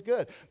for his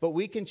good. But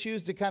we can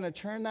choose to kind of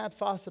turn that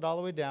faucet all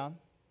the way down,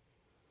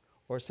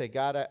 or say,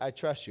 God, I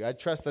trust you. I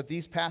trust that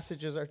these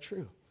passages are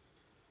true.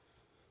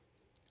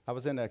 I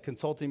was in a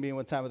consulting meeting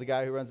one time with a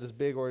guy who runs this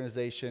big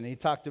organization. He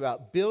talked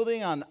about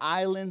building on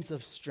islands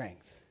of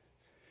strength,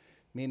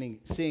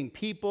 meaning seeing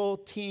people,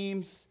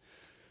 teams,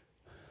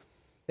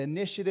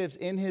 initiatives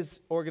in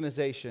his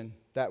organization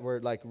that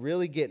were like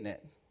really getting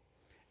it,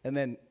 and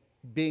then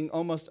being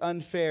almost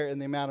unfair in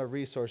the amount of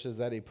resources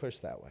that he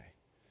pushed that way.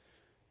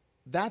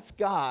 That's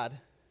God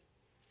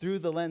through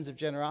the lens of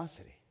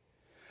generosity.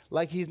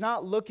 Like he's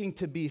not looking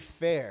to be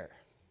fair.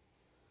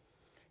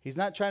 He's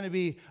not trying to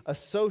be a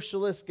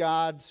socialist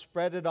God,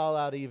 spread it all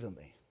out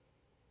evenly.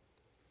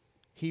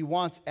 He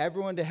wants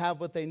everyone to have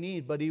what they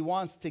need, but he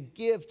wants to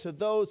give to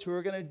those who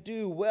are going to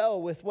do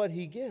well with what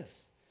he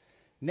gives.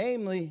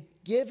 Namely,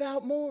 give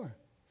out more.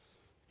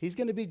 He's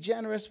going to be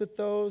generous with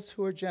those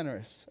who are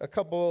generous. A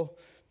couple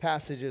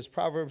passages.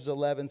 Proverbs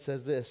 11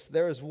 says this,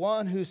 there is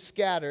one who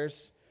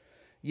scatters,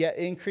 yet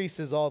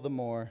increases all the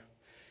more.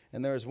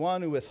 And there is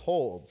one who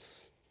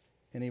withholds,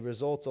 and he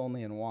results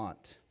only in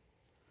want.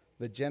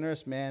 The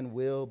generous man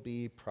will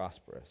be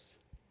prosperous.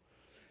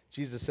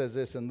 Jesus says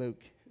this in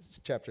Luke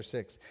chapter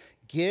 6.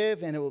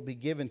 Give, and it will be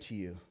given to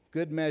you.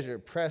 Good measure,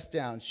 pressed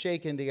down,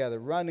 shaken together,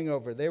 running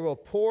over. They will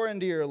pour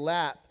into your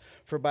lap,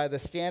 for by the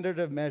standard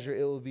of measure,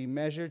 it will be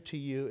measured to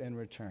you in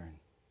return.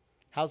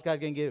 How's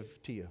God going to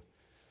give to you?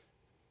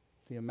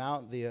 The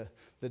amount, the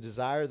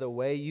desire, the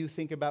way you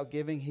think about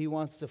giving, he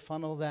wants to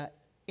funnel that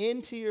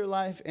into your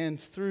life and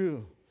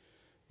through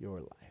your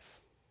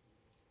life.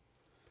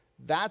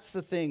 That's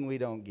the thing we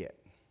don't get.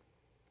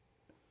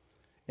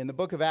 In the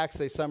book of Acts,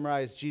 they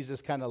summarize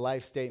Jesus' kind of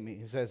life statement.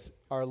 He says,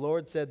 our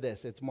Lord said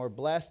this, it's more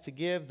blessed to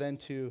give than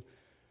to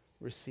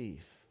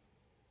receive.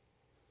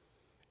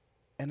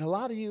 And a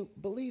lot of you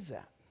believe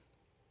that.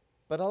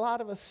 But a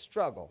lot of us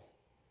struggle.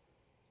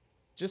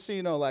 Just so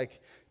you know,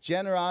 like,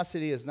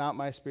 generosity is not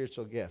my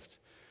spiritual gift.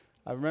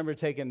 I remember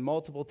taking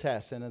multiple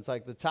tests, and it's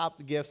like the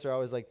top gifts are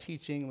always like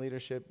teaching,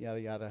 leadership, yada,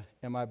 yada.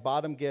 And my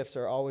bottom gifts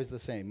are always the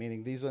same,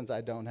 meaning these ones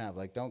I don't have.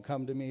 Like, don't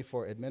come to me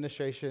for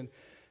administration,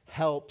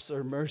 helps,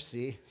 or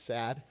mercy,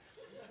 sad,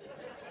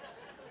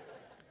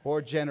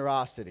 or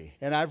generosity.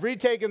 And I've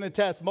retaken the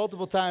test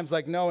multiple times,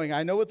 like knowing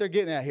I know what they're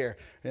getting at here.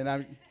 And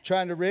I'm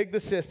trying to rig the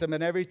system,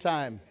 and every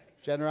time,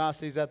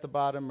 generosity's at the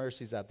bottom,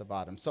 mercy's at the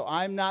bottom. So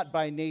I'm not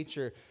by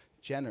nature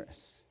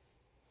generous.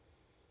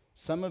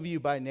 Some of you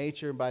by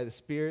nature and by the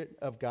Spirit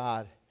of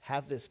God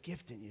have this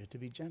gift in you to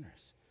be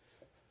generous.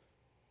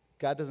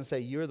 God doesn't say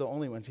you're the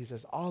only ones. He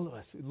says all of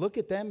us. Look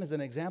at them as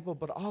an example,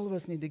 but all of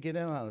us need to get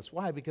in on this.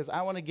 Why? Because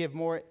I want to give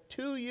more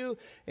to you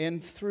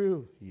and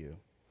through you.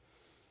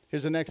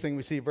 Here's the next thing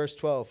we see, verse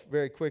 12,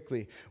 very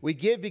quickly. We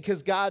give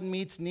because God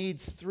meets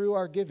needs through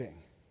our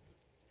giving.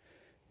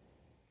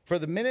 For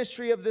the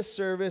ministry of this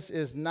service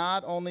is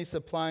not only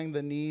supplying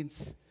the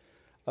needs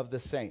of the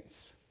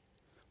saints.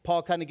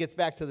 Paul kind of gets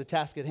back to the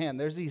task at hand.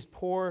 There's these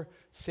poor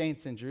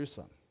saints in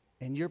Jerusalem,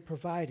 and you're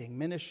providing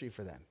ministry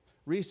for them,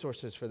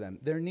 resources for them,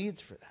 their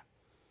needs for them.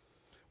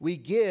 We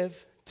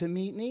give to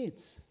meet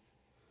needs.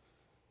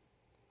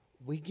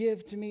 We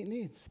give to meet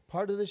needs.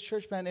 Part of this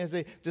church plan is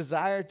a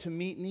desire to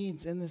meet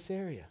needs in this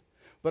area.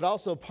 But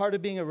also part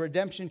of being a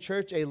redemption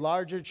church, a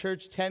larger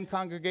church, 10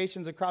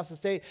 congregations across the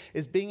state,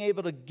 is being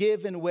able to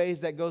give in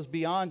ways that goes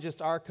beyond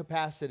just our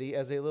capacity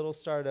as a little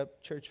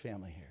startup church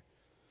family here.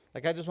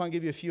 Like, I just want to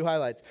give you a few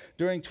highlights.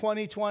 During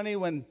 2020,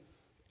 when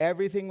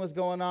everything was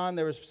going on,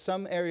 there was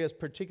some areas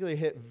particularly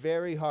hit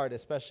very hard,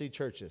 especially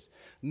churches.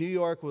 New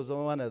York was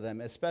one of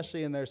them,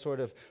 especially in their sort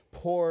of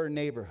poor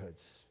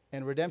neighborhoods.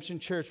 And Redemption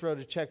Church wrote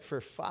a check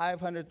for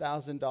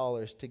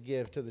 $500,000 to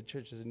give to the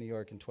churches in New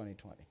York in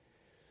 2020.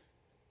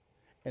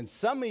 And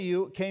some of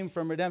you came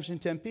from Redemption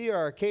Tempe or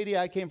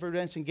Arcadia. I came from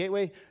Redemption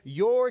Gateway.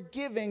 Your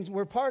givings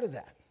were part of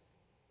that.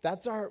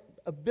 That's our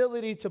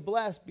ability to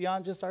bless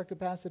beyond just our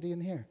capacity in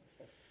here.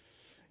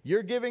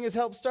 Your giving has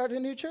helped start a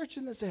new church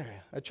in this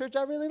area, a church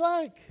I really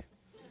like.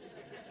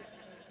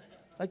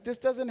 Like, this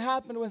doesn't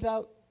happen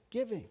without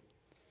giving.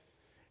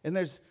 And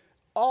there's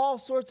all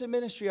sorts of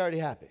ministry already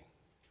happening.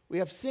 We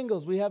have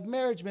singles, we have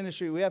marriage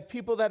ministry, we have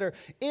people that are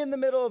in the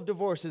middle of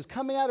divorces,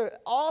 coming out of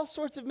all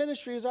sorts of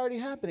ministry is already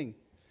happening.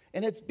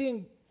 And it's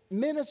being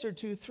ministered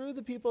to through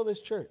the people of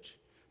this church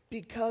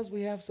because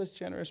we have such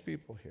generous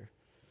people here.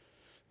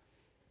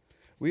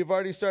 We've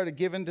already started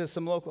giving to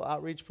some local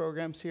outreach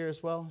programs here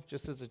as well,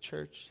 just as a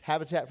church.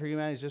 Habitat for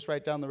Humanity is just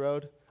right down the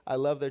road. I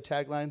love their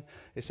tagline.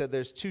 They said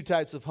there's two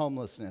types of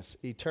homelessness,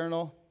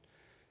 eternal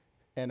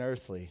and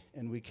earthly,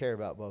 and we care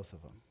about both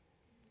of them.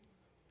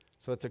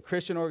 So it's a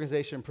Christian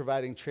organization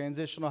providing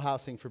transitional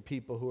housing for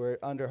people who are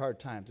under hard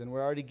times, and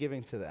we're already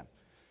giving to them.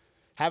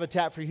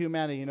 Habitat for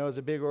Humanity, you know, is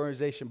a big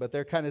organization, but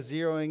they're kind of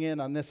zeroing in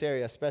on this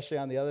area, especially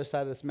on the other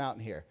side of this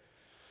mountain here.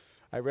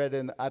 I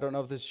read I don't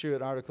know if this is true,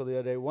 an article the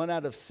other day, 1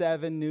 out of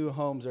 7 new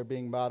homes are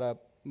being bought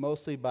up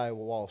mostly by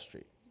Wall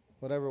Street,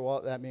 whatever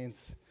that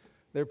means.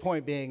 Their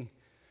point being,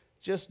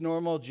 just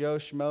normal Joe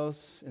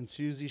Schmoes and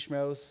Susie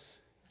Schmoes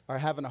are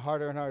having a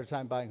harder and harder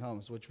time buying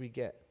homes, which we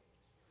get.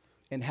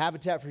 And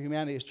Habitat for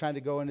Humanity is trying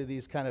to go into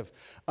these kind of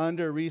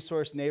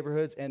under-resourced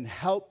neighborhoods and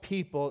help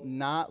people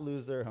not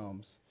lose their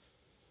homes,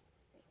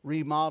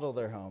 remodel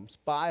their homes,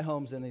 buy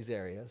homes in these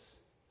areas,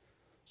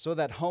 so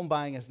that home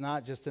buying is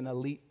not just an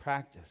elite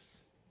practice.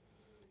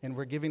 And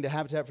we're giving to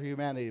Habitat for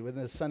Humanity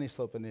within the Sunny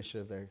Slope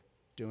initiative they're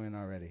doing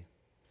already.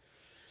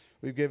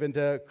 We've given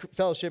to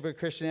Fellowship of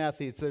Christian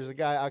Athletes. There's a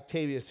guy,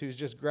 Octavius, who's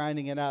just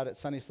grinding it out at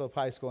Sunny Slope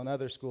High School and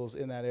other schools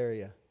in that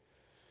area,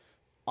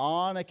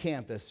 on a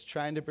campus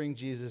trying to bring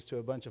Jesus to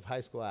a bunch of high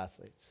school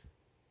athletes.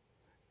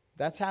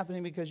 That's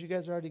happening because you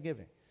guys are already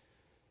giving.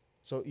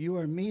 So you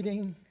are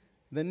meeting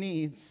the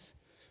needs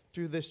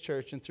through this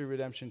church and through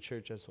Redemption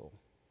Church as a whole.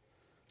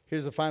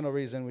 Here's the final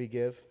reason we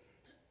give.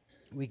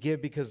 We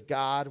give because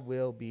God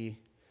will be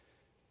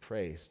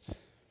praised.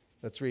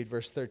 Let's read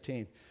verse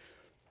 13.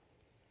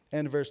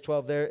 And verse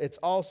 12 there. It's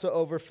also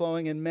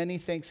overflowing in many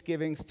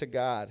thanksgivings to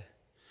God.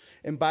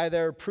 And by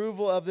their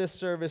approval of this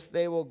service,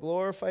 they will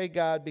glorify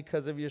God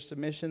because of your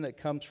submission that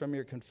comes from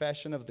your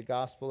confession of the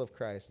gospel of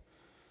Christ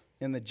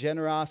and the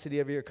generosity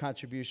of your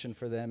contribution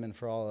for them and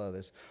for all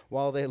others,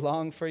 while they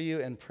long for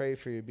you and pray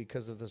for you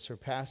because of the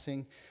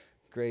surpassing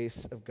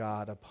grace of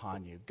God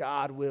upon you.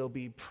 God will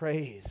be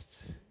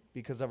praised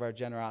because of our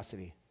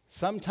generosity.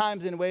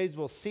 Sometimes in ways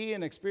we'll see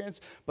and experience,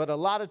 but a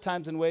lot of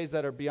times in ways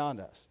that are beyond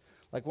us.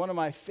 Like, one of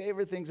my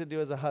favorite things to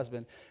do as a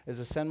husband is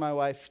to send my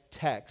wife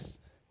texts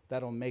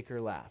that'll make her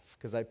laugh,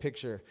 because I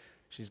picture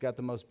she's got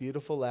the most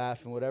beautiful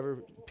laugh, and whatever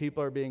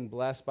people are being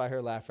blessed by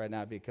her laugh right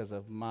now because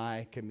of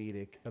my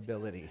comedic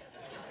ability.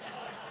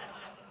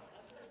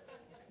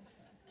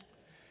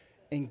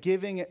 And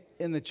giving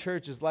in the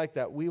church is like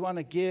that. We want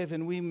to give,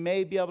 and we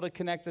may be able to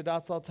connect the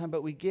dots all the time,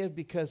 but we give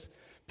because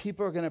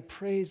people are going to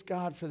praise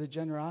God for the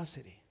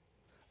generosity.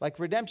 Like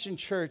Redemption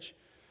Church,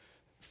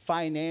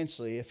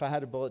 financially, if I had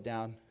to boil it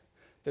down,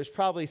 there's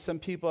probably some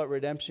people at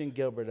Redemption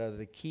Gilbert that are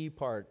the key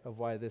part of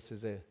why this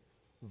is a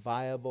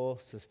viable,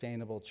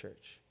 sustainable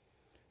church.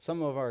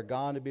 Some of them are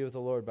gone to be with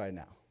the Lord by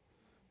now.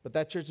 But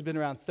that church has been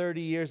around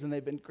 30 years, and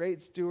they've been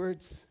great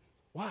stewards.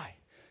 Why?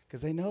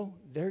 Because they know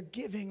their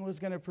giving was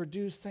going to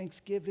produce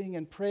thanksgiving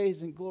and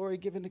praise and glory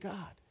given to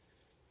God.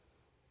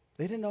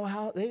 They didn't know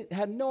how, they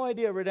had no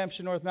idea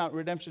Redemption North Mountain,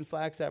 Redemption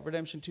Flagstaff,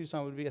 Redemption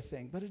Tucson would be a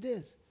thing, but it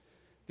is.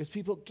 Because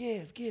people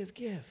give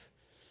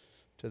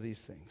to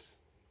these things.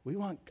 We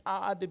want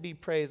God to be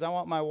praised. I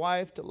want my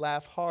wife to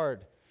laugh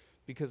hard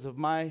because of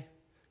my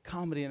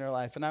comedy in her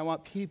life, and I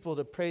want people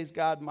to praise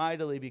God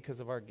mightily because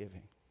of our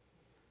giving.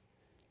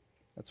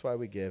 That's why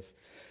we give.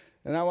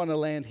 And I want to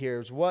land here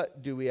is,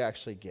 what do we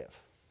actually give?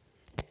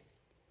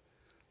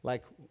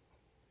 Like,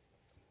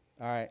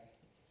 all right,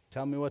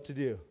 tell me what to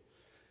do.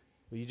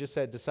 Well, you just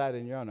said decide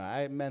on your own.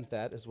 I meant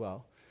that as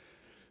well.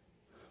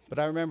 But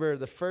I remember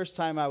the first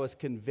time I was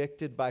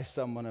convicted by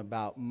someone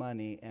about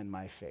money and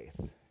my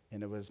faith,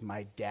 and it was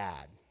my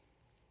dad.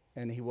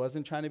 And he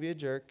wasn't trying to be a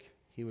jerk.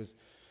 He was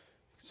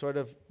sort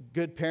of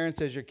good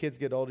parents. As your kids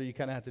get older, you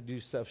kind of have to do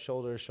stuff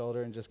shoulder to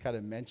shoulder and just kind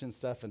of mention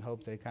stuff and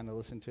hope they kind of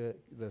listen to it.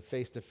 The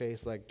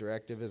face-to-face like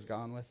directive is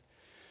gone with.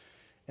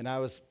 And I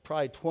was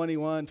probably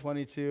 21,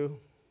 22,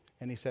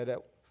 and he said,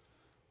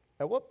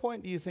 at what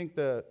point do you think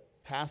the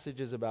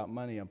passages about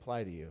money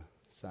apply to you,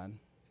 son?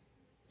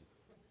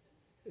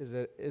 Is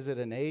it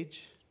an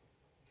age?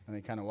 And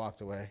he kind of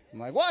walked away. I'm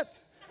like, what?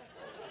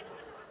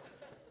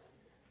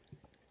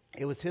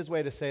 It was his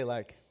way to say,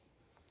 like,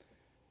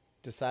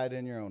 decide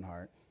in your own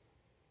heart.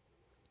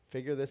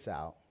 Figure this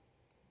out.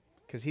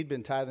 Because he'd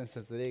been tithing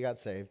since the day he got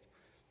saved.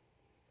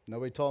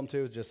 Nobody told him to.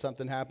 It was just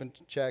something happened.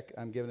 Check.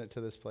 I'm giving it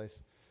to this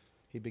place.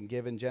 He'd been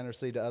giving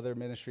generously to other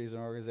ministries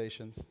and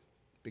organizations.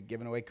 Been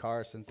giving away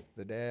cars since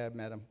the day I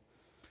met him.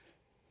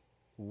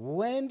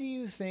 When do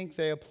you think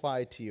they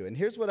apply to you? And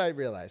here's what I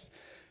realized.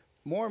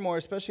 More and more,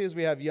 especially as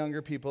we have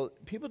younger people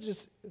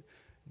just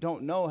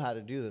don't know how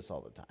to do this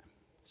all the time.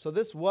 So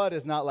this what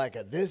is not like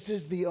this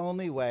is the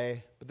only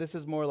way, but this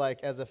is more like,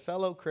 as a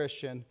fellow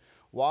Christian,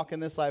 walking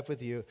this life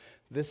with you,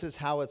 this is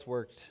how it's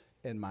worked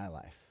in my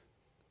life.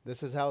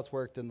 This is how it's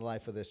worked in the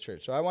life of this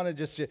church. So I want to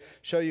just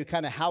show you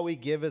kind of how we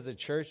give as a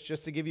church,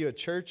 just to give you a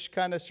church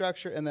kind of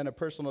structure and then a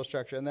personal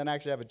structure, and then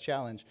actually have a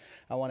challenge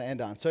I want to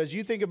end on. So as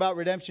you think about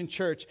Redemption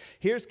Church,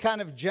 here's kind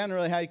of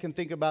generally how you can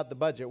think about the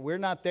budget. We're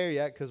not there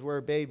yet because we're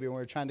a baby and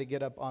we're trying to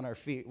get up on our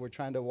feet. We're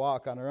trying to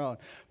walk on our own.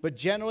 But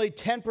generally,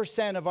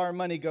 10% of our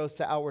money goes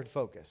to outward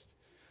focused.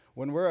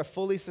 When we're a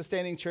fully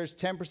sustaining church,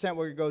 10%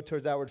 will go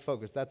towards outward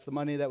focus. That's the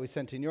money that we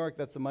send to New York.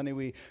 That's the money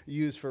we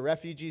use for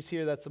refugees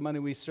here. That's the money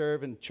we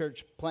serve and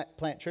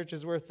plant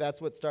churches worth.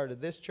 That's what started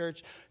this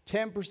church.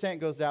 10%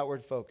 goes to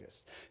outward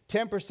focus.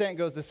 10%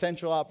 goes to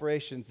central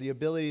operations, the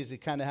ability to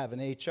kind of have an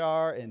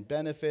HR and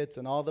benefits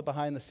and all the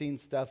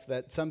behind-the-scenes stuff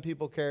that some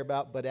people care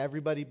about, but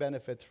everybody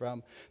benefits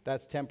from.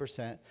 That's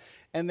 10%.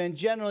 And then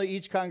generally,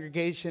 each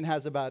congregation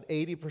has about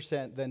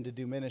 80% then to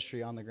do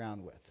ministry on the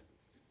ground with.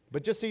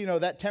 But just so you know,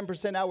 that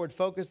 10% outward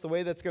focus, the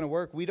way that's going to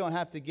work, we don't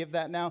have to give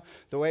that now.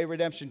 The way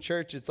Redemption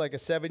Church, it's like a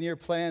 7-year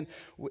plan.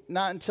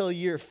 Not until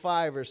year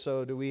 5 or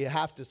so do we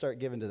have to start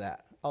giving to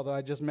that. Although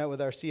I just met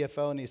with our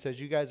CFO, and he says,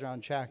 you guys are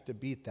on track to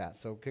beat that.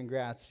 So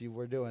congrats, you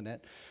were doing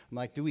it. I'm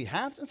like, do we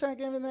have to start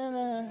giving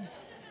that?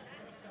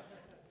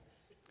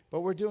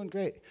 But we're doing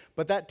great.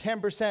 But that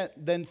 10%,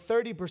 then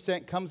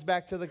 30% comes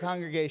back to the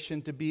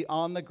congregation to be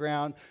on the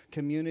ground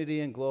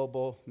community and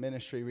global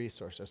ministry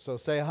resources. So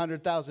say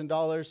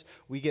 $100,000,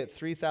 we get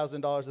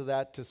 $3,000 of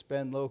that to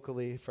spend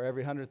locally for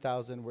every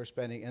 $100,000 we're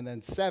spending. And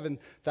then $7,000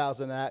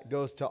 of that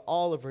goes to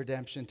all of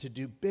Redemption to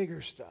do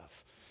bigger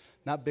stuff.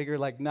 Not bigger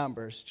like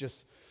numbers,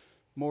 just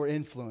more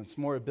influence,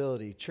 more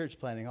ability, church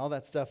planting, all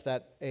that stuff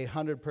that a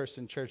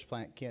 100-person church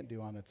plant can't do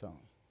on its own.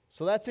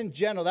 So that's in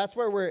general. That's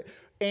where we're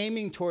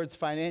aiming towards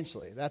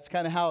financially. That's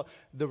kind of how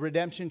the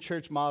Redemption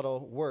Church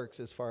model works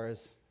as far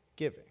as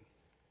giving.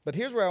 But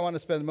here's where I want to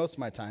spend most of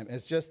my time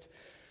is just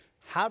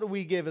how do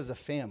we give as a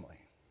family?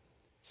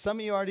 Some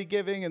of you are already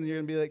giving, and you're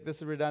going to be like, this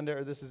is redundant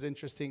or this is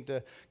interesting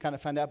to kind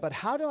of find out. But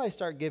how do I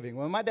start giving?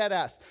 When my dad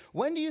asked,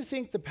 when do you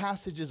think the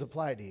passages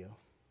apply to you?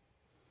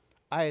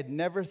 I had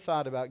never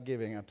thought about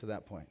giving up to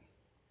that point.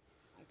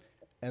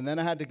 And then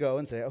I had to go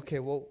and say, okay,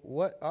 well,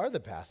 what are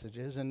the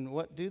passages and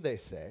what do they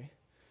say?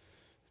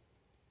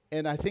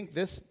 And I think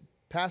this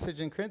passage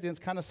in Corinthians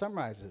kind of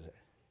summarizes it.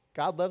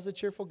 God loves a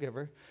cheerful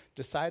giver.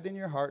 Decide in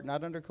your heart,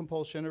 not under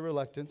compulsion or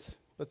reluctance,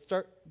 but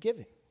start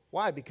giving.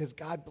 Why? Because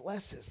God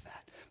blesses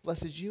that.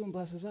 Blesses you and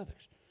blesses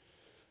others.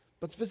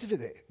 But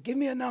specifically, give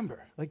me a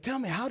number. Like, tell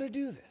me how to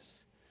do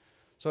this.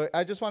 So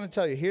I just want to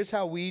tell you, here's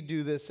how we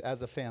do this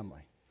as a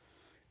family.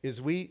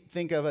 Is we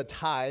think of a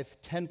tithe,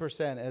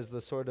 10%, as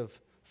the sort of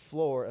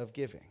floor of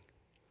giving.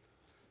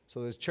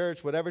 So this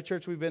church, whatever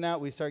church we've been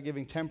at, we start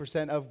giving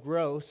 10% of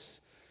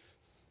gross.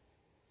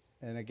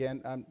 And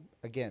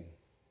again,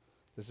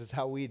 this is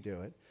how we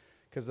do it,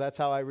 because that's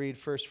how I read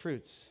first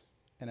fruits.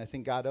 And I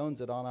think God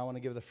owns it all, and I want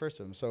to give the first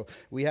of them. So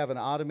we have an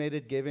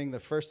automated giving. The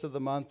first of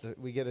the month,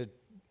 we get an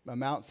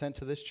amount sent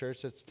to this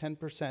church. That's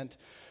 10%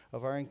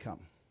 of our income.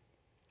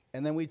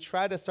 And then we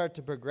try to start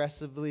to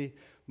progressively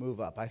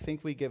move up. I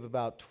think we give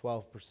about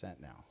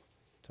 12% now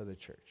to the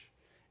church.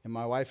 And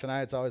my wife and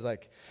I, it's always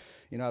like,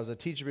 you know, I was a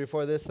teacher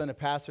before this, then a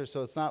pastor,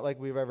 so it's not like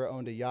we've ever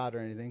owned a yacht or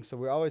anything. So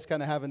we're always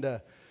kind of having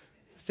to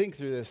think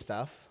through this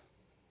stuff.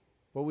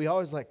 But we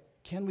always like,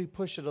 can we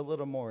push it a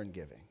little more in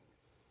giving?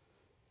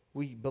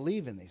 We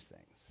believe in these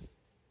things.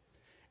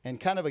 And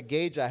kind of a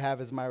gauge I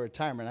have is my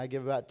retirement. I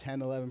give about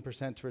 10,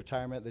 11% to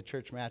retirement. The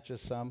church matches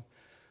some.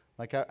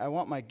 Like I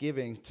want my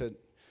giving to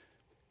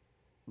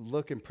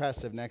look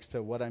impressive next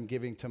to what I'm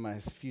giving to my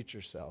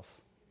future self.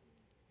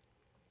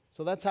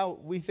 So that's how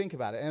we think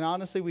about it. And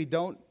honestly, we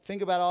don't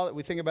think about all that.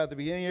 We think about the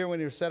beginning of the year when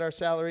we set our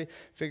salary,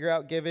 figure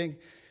out giving,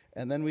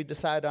 and then we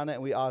decide on it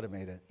and we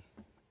automate it.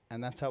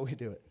 And that's how we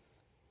do it.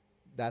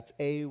 That's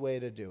a way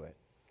to do it.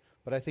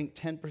 But I think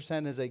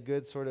 10% is a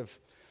good sort of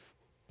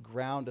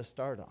ground to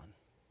start on.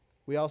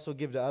 We also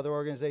give to other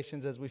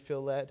organizations as we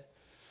feel led.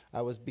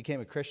 I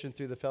became a Christian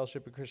through the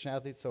Fellowship of Christian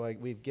Athletes, so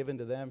we've given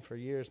to them for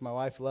years. My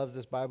wife loves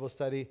this Bible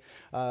study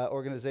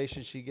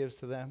organization. She gives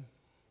to them.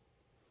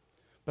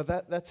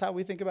 But that's how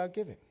we think about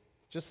giving.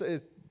 Just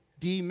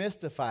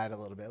demystify it a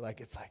little bit.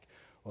 It's like,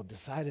 well,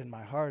 decide in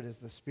my heart, is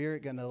the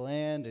Spirit going to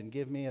land and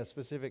give me a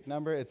specific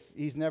number?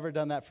 He's never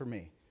done that for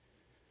me.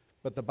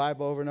 But the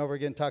Bible over and over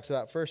again talks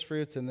about first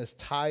fruits, and this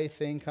tithe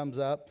thing comes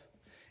up.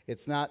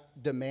 It's not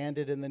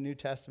demanded in the New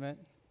Testament.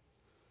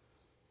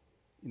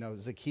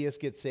 Zacchaeus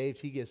gets saved.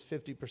 He gives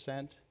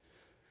 50%.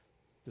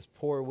 This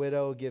poor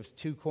widow gives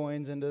 2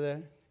 coins into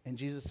there. And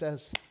Jesus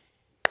says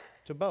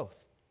to both.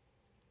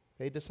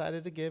 They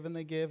decided to give, and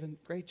they give, and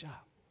great job.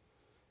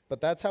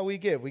 But that's how we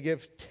give. We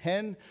give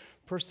 10%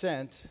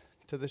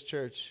 to this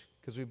church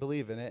because we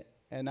believe in it.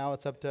 And now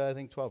it's up to, I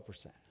think,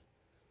 12%.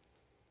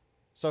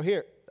 So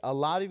here, a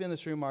lot of you in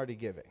this room are already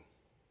giving.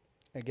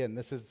 Again,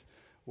 this is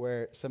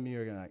where some of you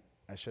are going to,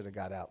 I should have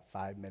got out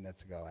 5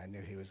 minutes ago. I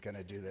knew he was going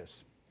to do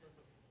this.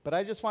 But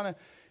I just want to,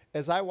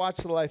 as I watch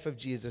the life of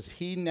Jesus,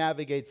 he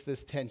navigates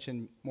this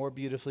tension more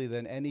beautifully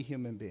than any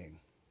human being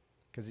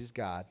because he's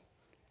God,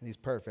 and he's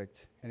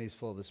perfect, and he's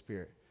full of the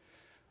Spirit.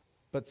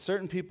 But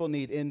certain people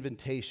need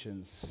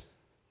invitations.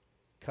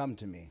 Come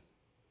to me,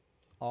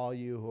 all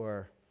you who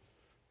are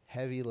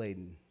heavy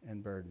laden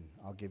and burdened,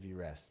 I'll give you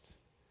rest.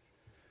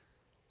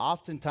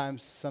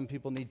 Oftentimes, some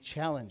people need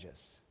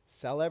challenges.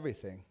 Sell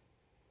everything.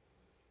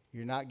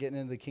 You're not getting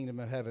into the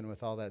kingdom of heaven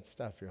with all that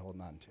stuff you're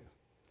holding on to.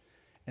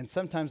 And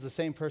sometimes the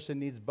same person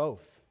needs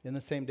both in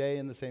the same day,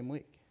 in the same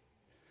week.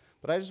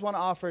 But I just want to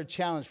offer a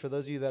challenge for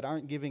those of you that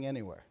aren't giving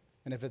anywhere.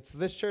 And if it's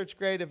this church,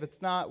 great. If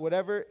it's not,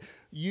 whatever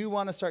you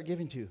want to start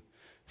giving to,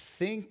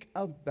 think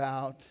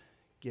about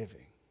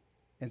giving.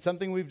 And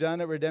something we've done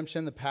at Redemption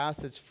in the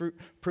past that's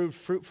proved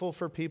fruitful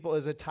for people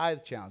is a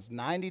tithe challenge,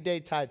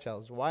 90-day tithe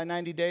challenge. Why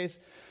 90 days?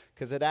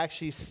 Because it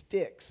actually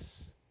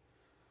sticks.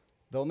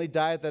 The only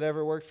diet that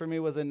ever worked for me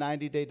was a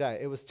 90-day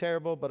diet. It was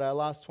terrible, but I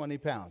lost 20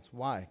 pounds.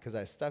 Why? Because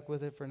I stuck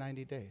with it for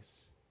 90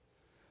 days.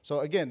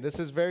 So again, this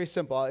is very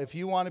simple. If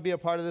you want to be a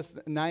part of this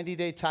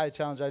 90-day tithe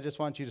challenge, I just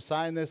want you to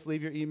sign this,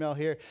 leave your email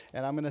here,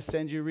 and I'm going to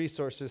send you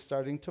resources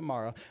starting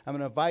tomorrow. I'm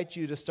going to invite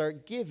you to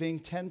start giving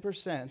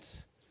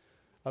 10%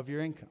 of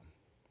your income.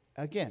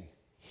 Again,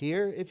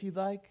 here if you'd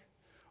like,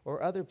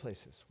 or other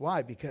places.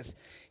 Why? Because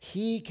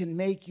he can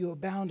make you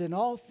abound in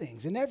all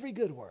things, in every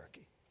good work,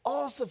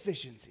 all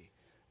sufficiency.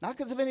 Not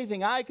because of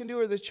anything I can do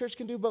or this church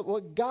can do, but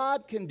what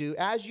God can do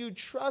as you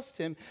trust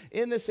him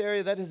in this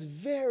area that is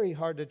very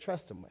hard to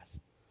trust him with.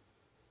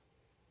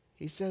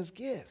 He says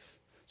give.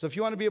 So if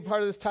you want to be a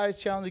part of this tithes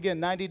challenge, again,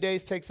 90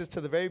 days takes us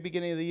to the very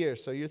beginning of the year.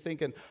 So you're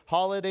thinking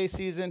holiday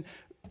season,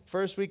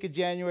 first week of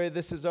January,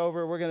 this is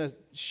over. We're going to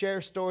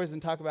share stories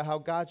and talk about how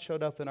God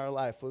showed up in our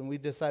life when we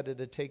decided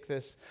to take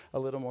this a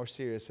little more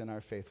serious in our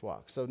faith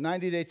walk. So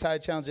 90-day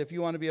tithe challenge. If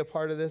you want to be a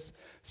part of this,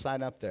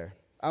 sign up there.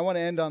 I want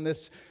to end on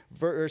this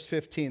verse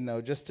 15,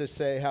 though, just to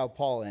say how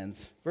Paul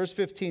ends. Verse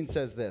 15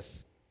 says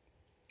this.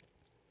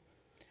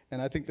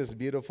 And I think this is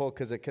beautiful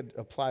because it could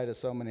apply to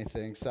so many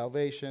things.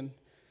 Salvation,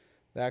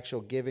 the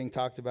actual giving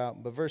talked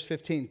about. But verse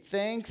 15,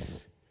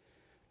 thanks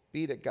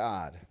be to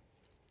God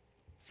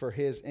for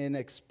his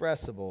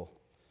inexpressible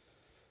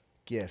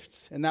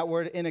gifts. And that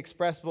word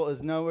inexpressible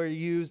is nowhere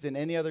used in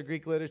any other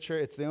Greek literature.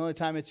 It's the only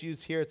time it's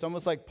used here. It's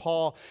almost like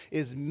Paul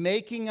is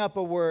making up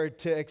a word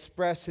to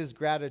express his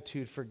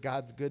gratitude for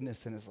God's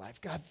goodness in his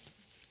life. God,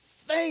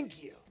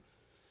 thank you.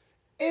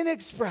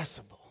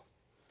 Inexpressible.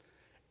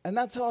 And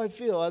that's how I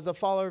feel as a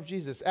follower of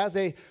Jesus, as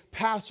a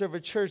pastor of a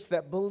church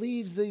that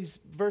believes these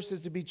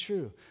verses to be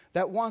true,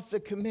 that wants to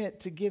commit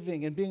to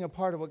giving and being a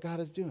part of what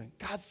God is doing.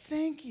 God,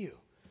 thank you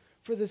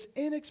for this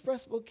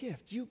inexpressible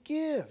gift. You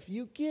give,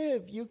 you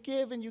give, you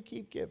give, and you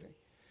keep giving.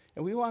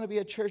 And we want to be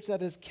a church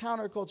that is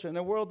counterculture in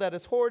a world that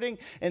is hoarding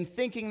and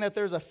thinking that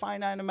there's a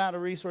finite amount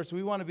of resources.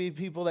 We want to be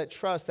people that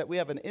trust that we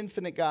have an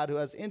infinite God who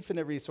has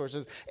infinite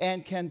resources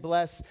and can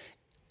bless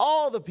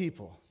all the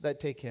people that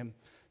take him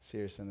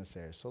serious in this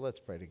area. So let's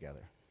pray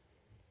together.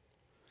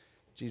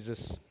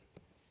 Jesus,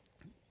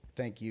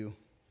 thank you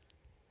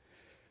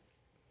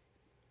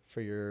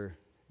for your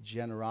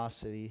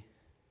generosity,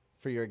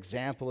 for your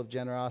example of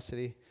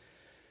generosity.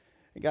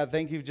 And God,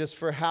 thank you just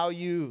for how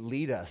you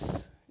lead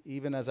us.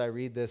 Even as I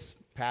read this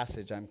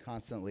passage, I'm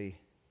constantly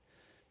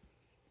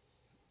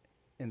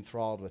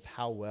enthralled with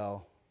how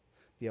well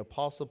the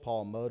Apostle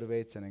Paul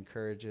motivates and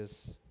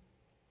encourages,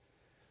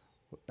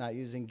 not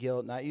using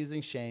guilt, not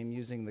using shame,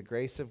 using the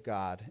grace of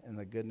God and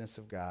the goodness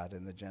of God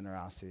and the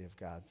generosity of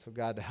God. So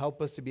God,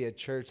 help us to be a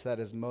church that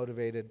is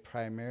motivated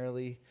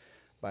primarily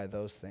by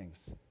those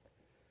things.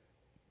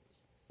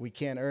 We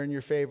can't earn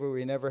your favor.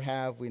 We never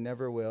have. We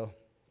never will.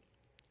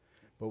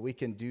 But we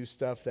can do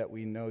stuff that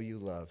we know you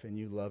love, and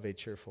you love a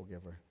cheerful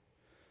giver.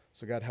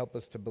 So God, help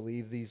us to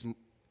believe these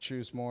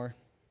truths more.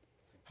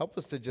 Help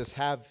us to just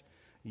have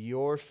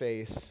your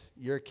face,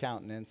 your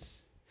countenance,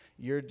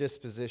 your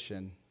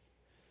disposition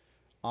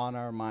on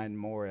our mind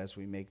more as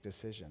we make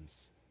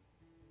decisions.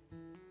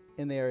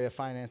 In the area of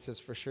finances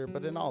for sure,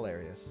 but in all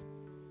areas.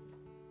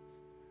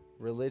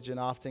 Religion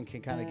often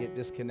can kind of get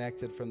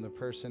disconnected from the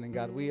person, and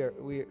God,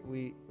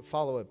 we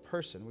follow a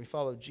person. We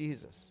follow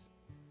Jesus.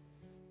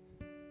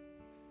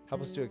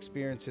 Help us to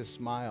experience his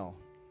smile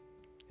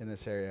in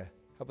this area.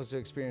 Help us to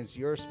experience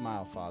your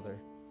smile, Father.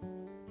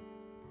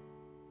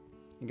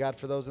 And God,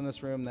 for those in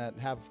this room that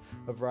have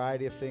a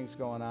variety of things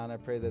going on, I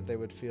pray that they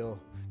would feel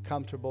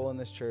comfortable in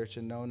this church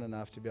and known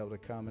enough to be able to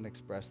come and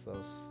express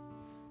those,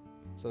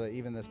 so that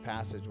even this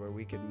passage where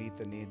we could meet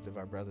the needs of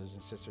our brothers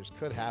and sisters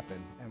could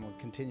happen and will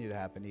continue to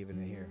happen even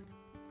in here.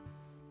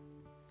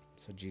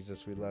 So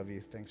Jesus, we love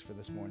you. Thanks for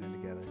this morning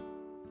together.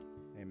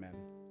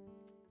 Amen.